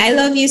cut me. I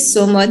love you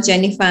so much,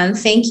 Jennifer, and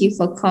thank you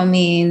for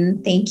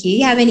coming. Thank you.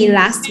 You have any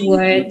last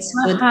words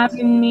for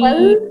having me?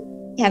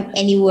 You have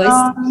any words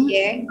to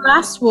share?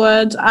 Last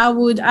words, I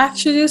would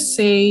actually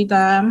say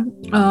that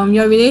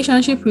your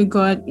relationship with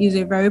God is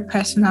a very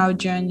personal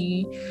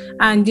journey,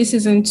 and this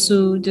isn't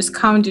to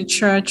discount the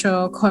church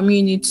or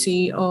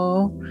community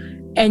or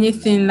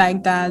anything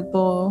like that,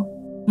 but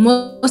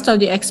most of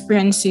the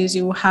experiences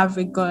you will have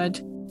with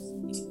God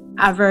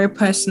are very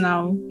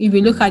personal. If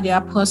you look at the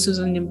apostles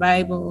in the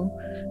Bible,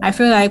 I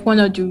feel like one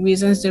of the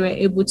reasons they were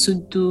able to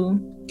do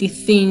the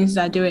things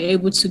that they were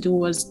able to do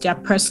was their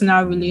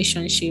personal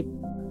relationship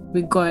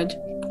with God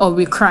or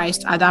with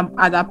Christ at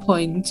that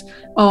point.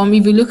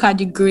 If you look at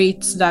the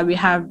greats that we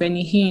have,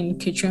 Benny Hinn,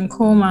 Kathryn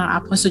Coleman,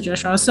 Apostle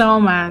Joshua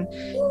Selman,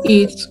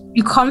 it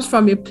comes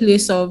from a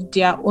place of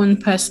their own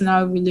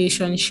personal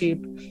relationship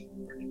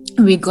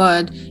with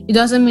God. It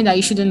doesn't mean that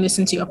you shouldn't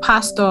listen to your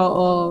pastor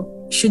or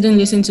shouldn't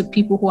listen to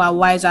people who are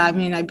wiser. I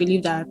mean, I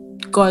believe that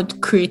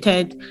God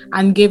created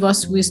and gave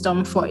us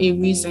wisdom for a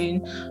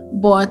reason,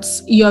 but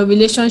your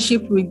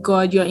relationship with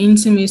God, your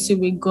intimacy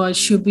with God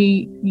should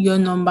be your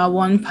number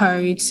one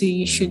priority.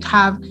 You should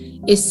have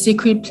a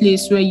secret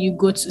place where you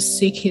go to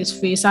seek His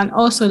face. And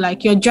also,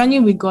 like, your journey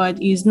with God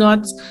is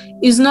not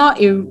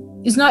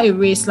a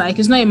race, like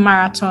it's not a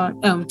marathon,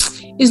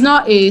 it's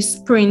not a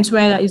sprint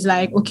where it's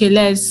like, okay,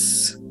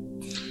 let's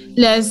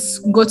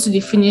go to the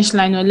finish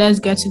line or let's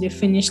get to the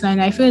finish line.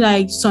 I feel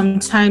like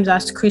sometimes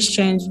as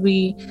Christians,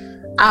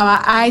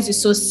 our eyes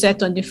is so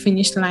set on the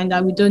finish line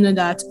that we don't know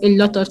that a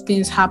lot of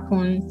things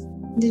happen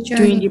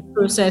during the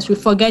process. We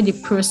forget the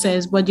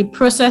process, but the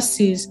process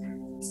is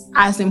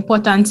as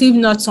important, if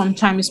not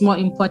sometimes more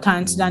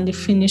important than the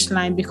finish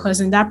line,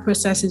 because in that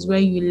process is where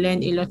you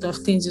learn a lot of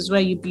things, is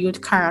where you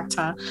build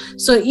character.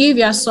 So if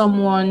you're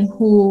someone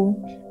who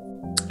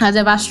has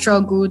ever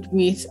struggled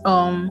with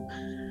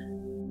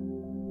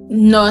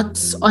not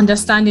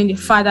understanding the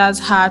Father's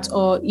heart,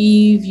 or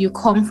if you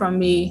come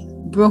from a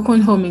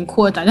broken home, in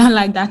quote, I don't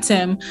like that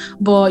term,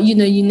 but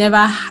you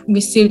never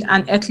received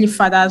an earthly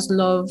father's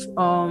love,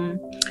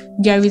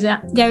 there is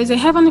a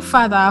heavenly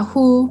Father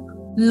who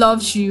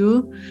loves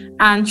you,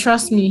 and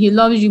trust me, He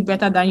loves you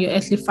better than your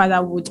earthly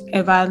father would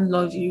ever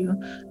love you.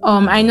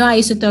 I know I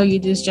used to tell you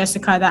this,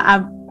 Jessica,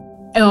 that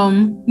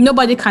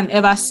nobody can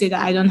ever say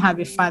that I don't have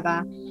a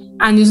father,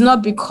 and it's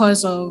not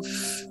because of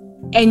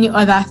any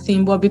other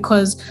thing, but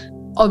because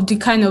of the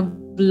kind of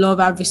love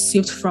I've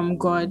received from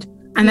God.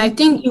 And I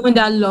think even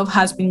that love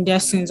has been there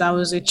since I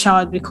was a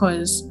child,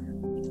 because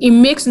it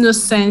makes no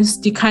sense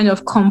the kind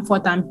of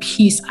comfort and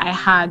peace I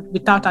had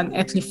without an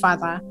earthly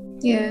father.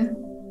 Yeah.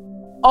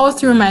 All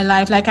through my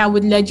life, like, I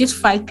would legit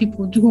fight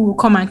people who will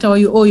come and tell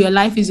you, oh, your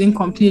life is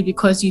incomplete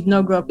because you did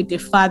not grow up with a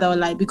father, or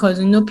like, because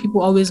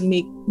people always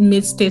made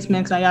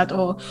statements like that,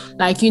 or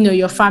like,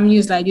 your family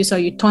is like this, or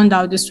you turned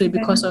out this way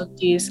because of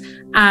this.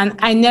 And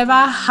I never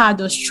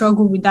had a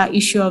struggle with that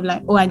issue of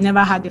like, oh, I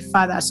never had a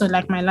father, so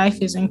like my life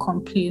is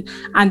incomplete.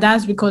 And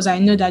that's because I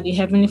know that the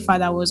Heavenly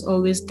Father was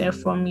always there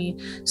for me.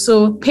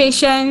 So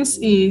patience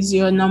is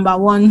your number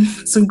one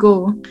to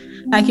go.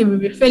 Like, if you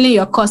be failing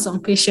your course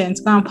on patience,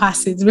 go and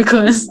pass it,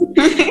 because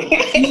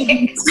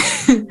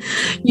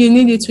you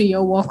need it with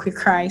your walk with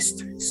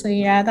Christ. So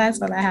yeah,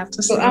 that's all I have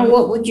to say. So, and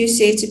what would you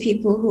say to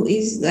people who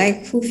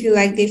feel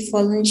like they've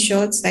fallen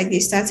short, like they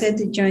started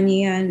the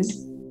journey and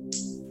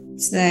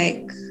it's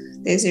like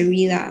there's a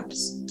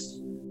relapse?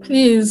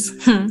 Please,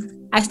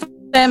 I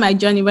started my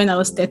journey when I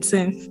was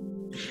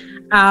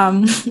 13.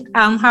 I'm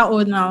how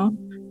old now?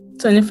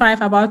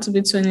 25, about to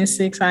be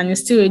 26, and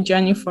it's still a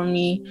journey for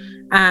me.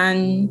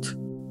 And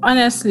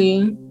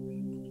honestly,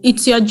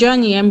 it's your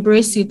journey.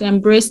 Embrace it.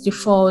 Embrace the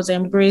falls.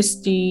 Embrace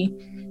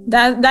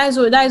that is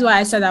what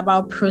I said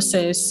about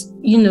process.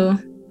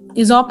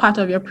 it's all part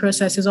of your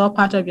process. It's all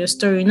part of your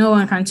story. No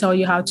one can tell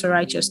you how to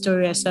write your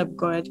story except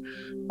God.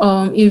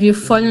 If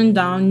you've fallen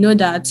down, know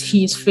that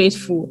He's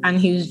faithful and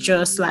He's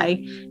just. Like,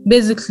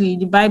 basically,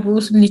 the Bible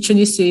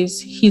literally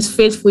says He's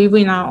faithful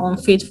even in our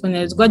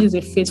unfaithfulness. God is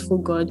a faithful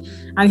God,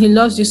 and He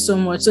loves you so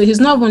much. So He's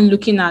not even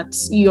looking at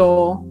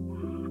your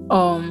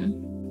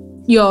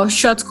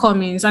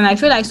shortcomings. And I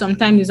feel like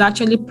sometimes it's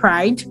actually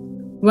pride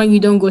when you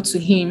don't go to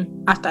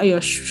Him after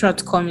your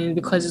shortcomings,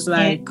 because it's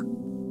like,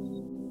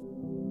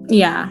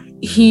 yeah,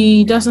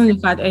 He doesn't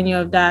look at any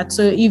of that.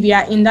 So if you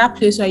are in that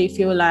place where you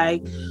feel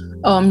like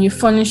you've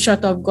fallen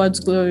short of God's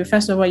glory,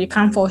 first of all, you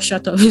can't fall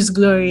short of His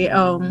glory.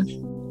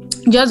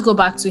 Just go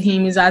back to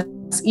Him. It's as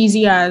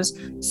easy as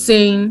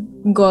saying,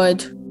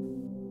 God,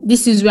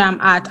 this is where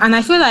I'm at. And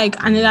I feel like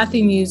another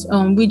thing is,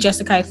 with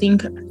Jessica, I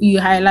think you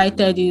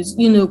highlighted is,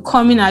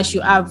 coming as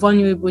you are,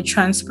 vulnerable,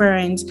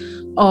 transparent,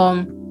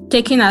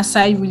 taking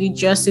aside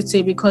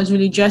religiosity, because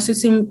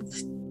religiosity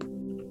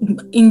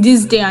in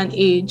this day and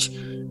age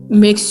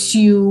makes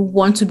you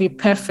want to be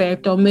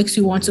perfect, or makes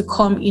you want to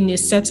come in a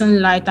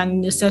certain light and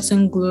in a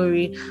certain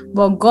glory.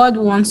 But God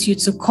wants you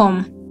to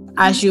come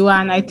as you are.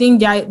 And I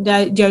think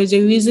there is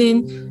a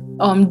reason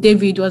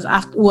David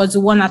was the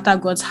one after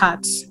God's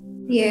heart.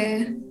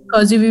 Yeah.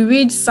 Because if you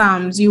read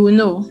Psalms, you will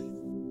know.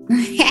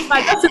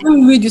 Like, just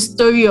even read the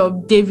story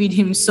of David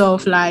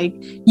himself, like,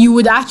 you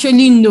would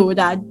actually know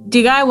that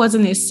the guy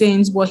wasn't a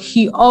saint, but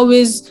he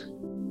always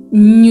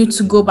knew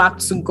to go back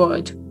to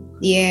God.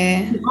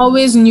 Yeah. He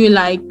always knew,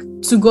 like,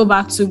 to go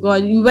back to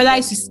God. Whether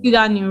it's to sit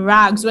down in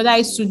rags, whether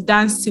it's to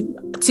dance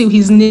till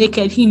he's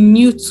naked, he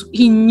knew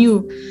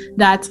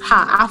that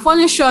I've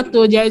fallen short,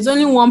 though. There is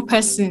only one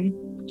person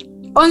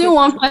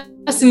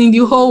in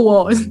the whole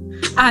world,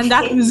 and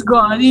that is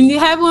God. In the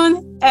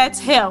heaven, earth,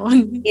 hell.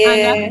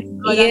 Yeah.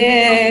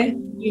 Yeah.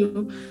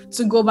 You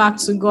to go back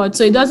to God.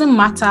 So it doesn't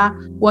matter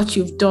what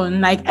you've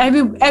done. Like,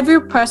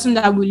 every person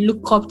that we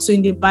look up to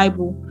in the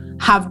Bible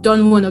have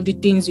done one of the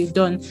things you've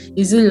done.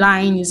 Is it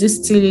lying? Is it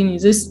stealing?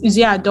 Is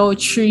it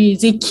adultery?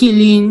 Is it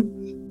killing?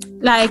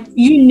 Like,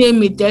 you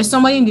name it. There's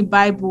somebody in the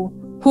Bible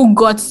who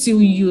God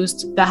still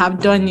used that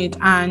have done it,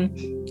 and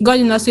God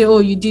did not say, "Oh,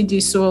 you did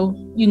this, so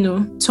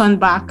turn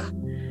back,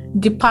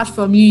 depart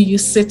from you, you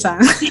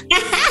Satan."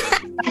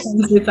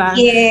 Satan.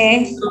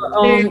 Yeah.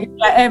 So, if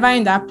you're ever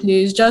in that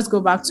place, just go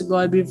back to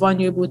God, be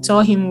vulnerable,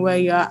 tell Him where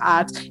you're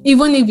at,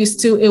 even if it's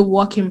still a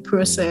work in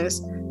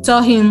process.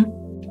 Tell Him,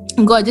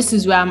 God, this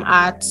is where I'm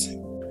at.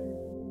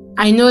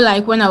 I know,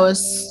 like, when I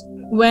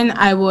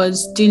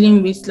was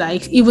dealing with,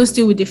 like, even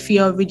still with the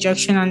fear of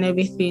rejection and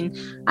everything,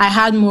 I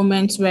had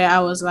moments where I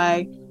was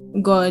like,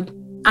 God,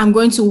 I'm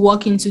going to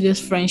walk into this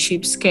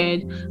friendship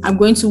scared. I'm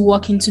going to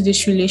walk into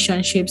this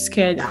relationship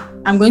scared.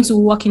 I'm going to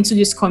walk into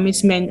this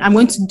commitment. I'm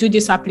going to do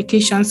this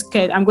application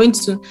scared.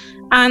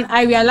 And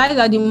I realized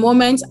that the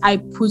moment I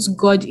put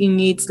God in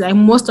it, like,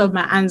 most of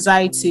my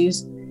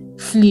anxieties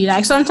flee.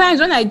 Like,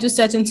 sometimes when I do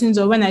certain things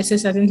or when I say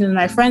certain things,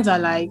 my friends are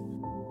like,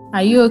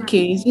 "Are you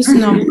okay? Is this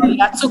normal?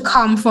 You're too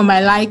calm for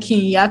my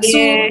liking.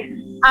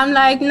 I'm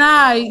like,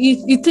 nah,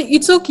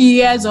 it took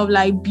years of,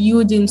 like,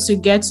 building to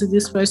get to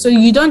this point. So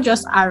you don't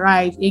just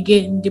arrive,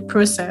 again, the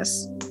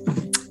process.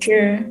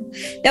 Sure.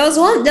 There was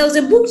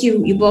a book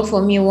you bought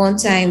for me one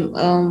time.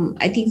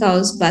 I think I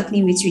was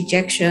battling with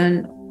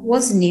rejection.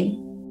 What's the name?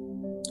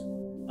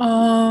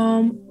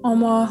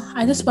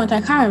 At this point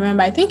I can't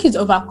remember. I think it's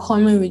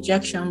Overcoming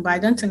Rejection, but I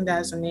don't think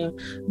that's the name.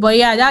 But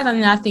yeah, that's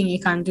another thing you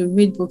can do.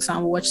 Read books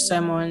and watch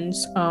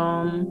sermons.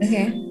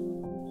 Okay.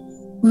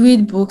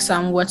 Read books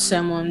and watch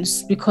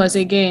sermons, because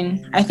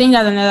again, I think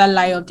that's another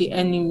lie of the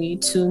enemy,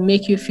 to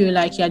make you feel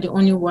like you're the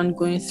only one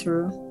going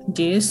through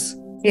this.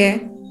 Yeah.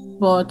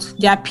 But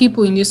there are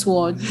people in this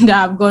world that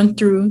have gone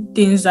through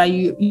things that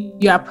you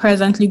are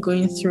presently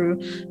going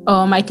through.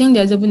 I think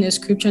there's even a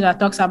scripture that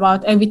talks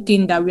about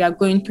everything that we are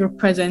going through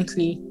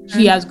presently.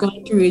 He has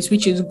gone through it,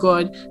 which is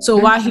God. So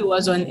while He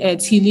was on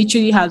earth, He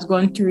literally has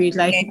gone through it.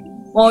 Like,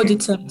 all the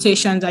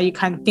temptations that you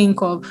can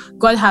think of,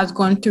 God has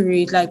gone through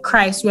it. Like,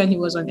 Christ, when He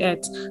was on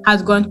earth,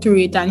 has gone through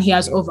it, and He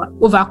has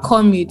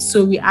overcome it.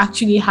 So we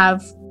actually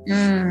have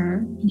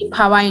the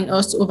power in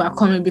us to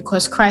overcome it,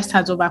 because Christ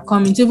has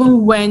overcome it.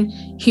 Even when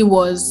He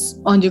was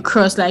on the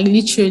cross, like,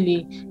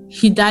 literally,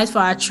 He died for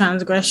our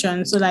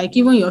transgression. So, like,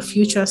 even your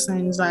future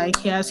sins, like,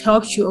 He has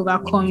helped you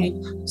overcome it.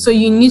 So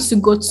you need to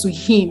go to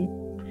Him,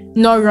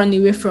 not run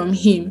away from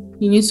Him.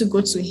 You need to go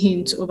to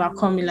Him to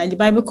overcome it. Like, the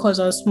Bible calls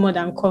us more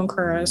than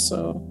conquerors.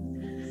 So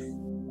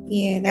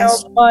yeah,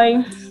 that's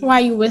boy,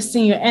 why are you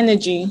wasting your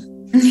energy?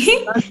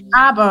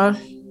 Abba.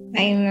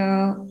 I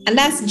know. And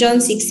that's John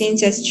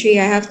 16:33.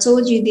 I have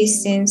told you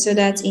these things so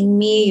that in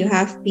me you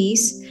have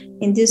peace.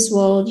 In this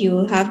world you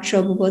will have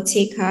trouble, but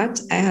take heart,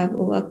 I have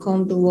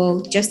overcome the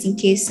world. Just in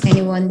case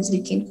anyone is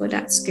looking for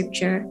that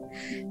scripture.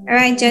 All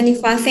right,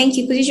 Jennifer, thank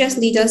you. Could you just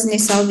lead us in a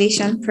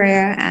salvation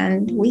prayer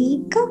and we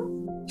go?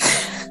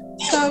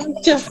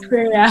 Just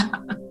prayer.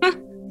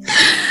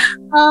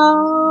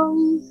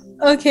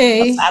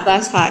 Okay.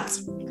 Abba's heart.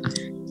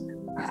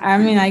 I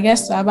mean, I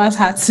guess Abba's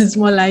heart is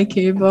more like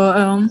it,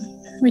 but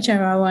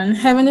Whichever one.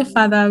 Heavenly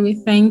Father, we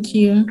thank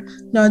you.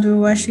 Lord, we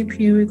worship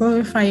you. We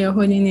glorify your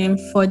holy name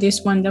for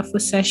this wonderful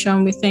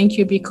session. We thank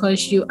you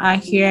because you are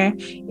here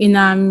in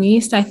our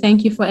midst. I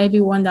thank you for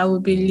everyone that will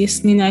be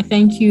listening. I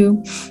thank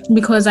you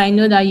because I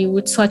know that you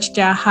will touch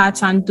their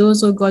hearts and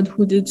those, oh God,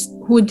 who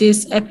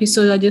this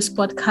episode or this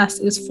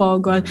podcast is for,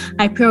 God.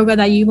 I pray, oh God,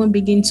 that you even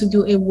begin to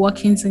do a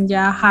workings in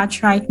their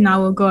heart right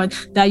now, oh God,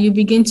 that you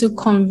begin to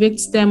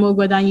convict them, oh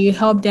God, and you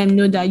help them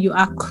know that you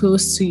are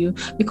close to you.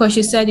 Because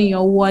you said in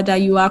your word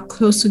that you are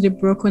close to the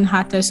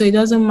brokenhearted. So it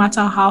doesn't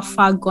matter how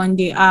far gone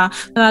they are.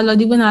 But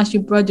Lord, even as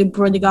you brought the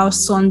prodigal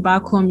son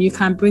back home, you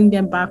can bring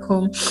them back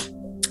home.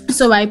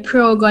 So I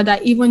pray, oh God,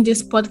 that even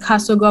this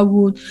podcast, oh God,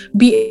 would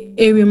be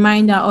a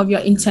reminder of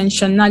your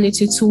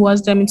intentionality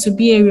towards them. It will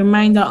be a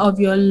reminder of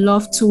your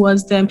love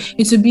towards them.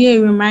 It will be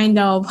a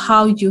reminder of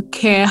how you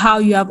care, how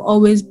you have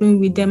always been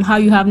with them, how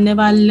you have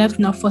never left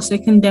nor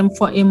forsaken them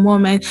for a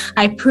moment.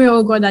 I pray,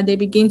 oh God, that they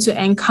begin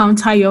to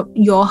encounter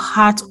your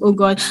heart, oh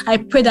God. I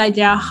pray that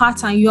their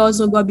heart and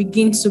yours, oh God,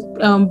 begins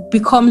to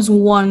becomes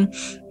one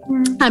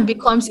and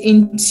becomes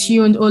in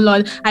tune, oh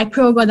Lord. I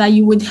pray, oh God, that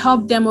you would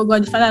help them, oh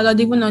God, Father, Lord,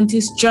 even on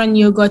this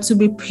journey, oh God, to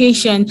be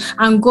patient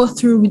and go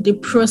through with the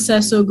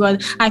process, oh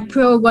God. I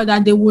pray, oh God,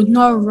 that they would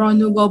not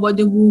run, oh God, but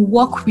they will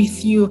walk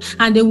with you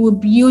and they will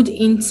build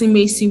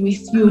intimacy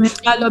with you,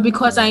 Lord,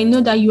 because I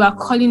know that you are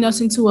calling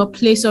us into a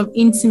place of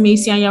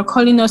intimacy and you're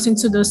calling us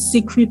into the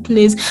secret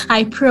place.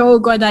 I pray, oh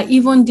God, that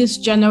even this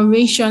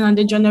generation and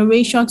the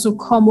generation to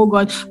come, oh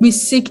God, we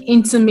seek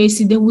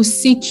intimacy. They will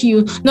seek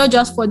you, not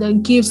just for the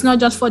gifts, not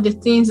just for the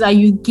things that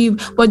you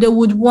give, but they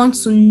would want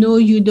to know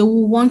you. They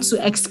would want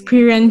to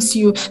experience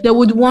you. They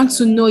would want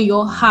to know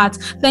your heart.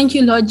 Thank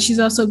you, Lord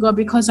Jesus, oh God,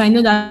 because I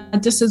know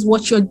that this is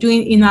what you're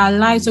doing in our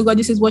lives, oh God.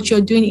 This is what you're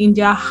doing in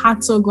their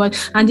hearts, oh God,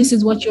 and this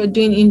is what you're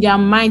doing in their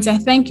minds. I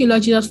thank you,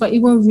 Lord Jesus, for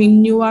even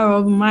renewal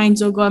of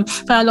minds, oh God.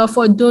 Father, Lord,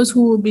 for those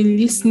who will be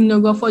listening,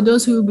 oh God, for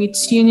those who will be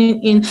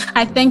tuning in,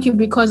 I thank you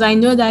because I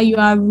know that you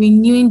are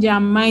renewing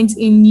their minds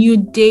in you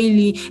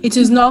daily. It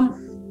is not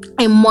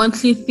a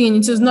monthly thing,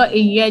 it is not a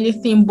yearly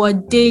thing,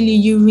 but daily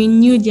you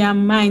renew their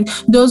mind.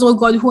 Those, oh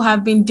God, who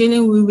have been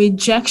dealing with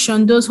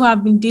rejection, those who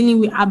have been dealing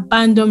with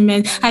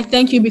abandonment, I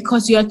thank you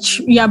because you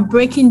are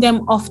breaking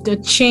them off the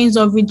chains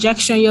of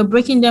rejection. You're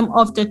breaking them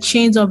off the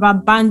chains of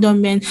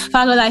abandonment.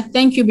 Father Lord, I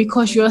thank you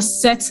because you're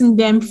setting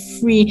them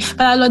free.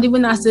 Father Lord,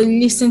 even as they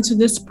listen to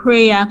this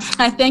prayer,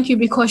 I thank you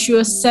because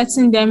you're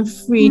setting them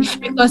free,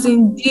 because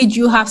indeed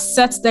you have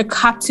set the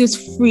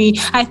captives free.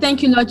 I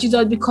thank you, Lord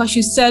Jesus, because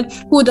you said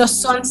who the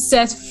Son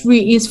set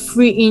free is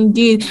free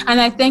indeed. And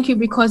I thank you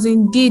because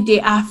indeed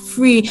they are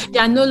free. They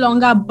are no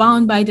longer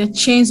bound by the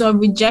chains of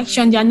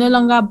rejection. They are no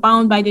longer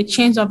bound by the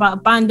chains of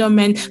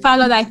abandonment.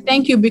 Father Lord, I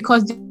thank you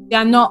because they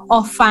are not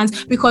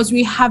orphans, because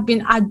we have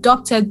been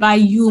adopted by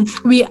you.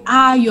 We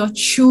are your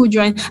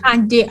children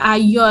and they are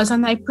yours.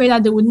 And I pray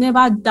that they would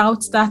never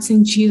doubt that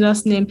in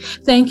Jesus' name.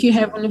 Thank you,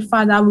 Heavenly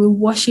Father. We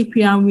worship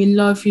you and we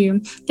love you.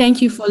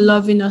 Thank you for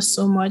loving us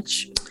so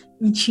much.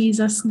 In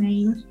Jesus'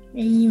 name.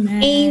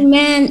 Amen.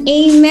 Amen.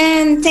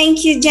 Amen.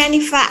 Thank you,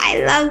 Jennifer.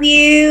 I love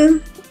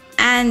you.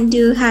 And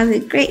do have a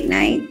great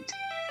night.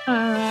 All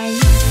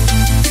right.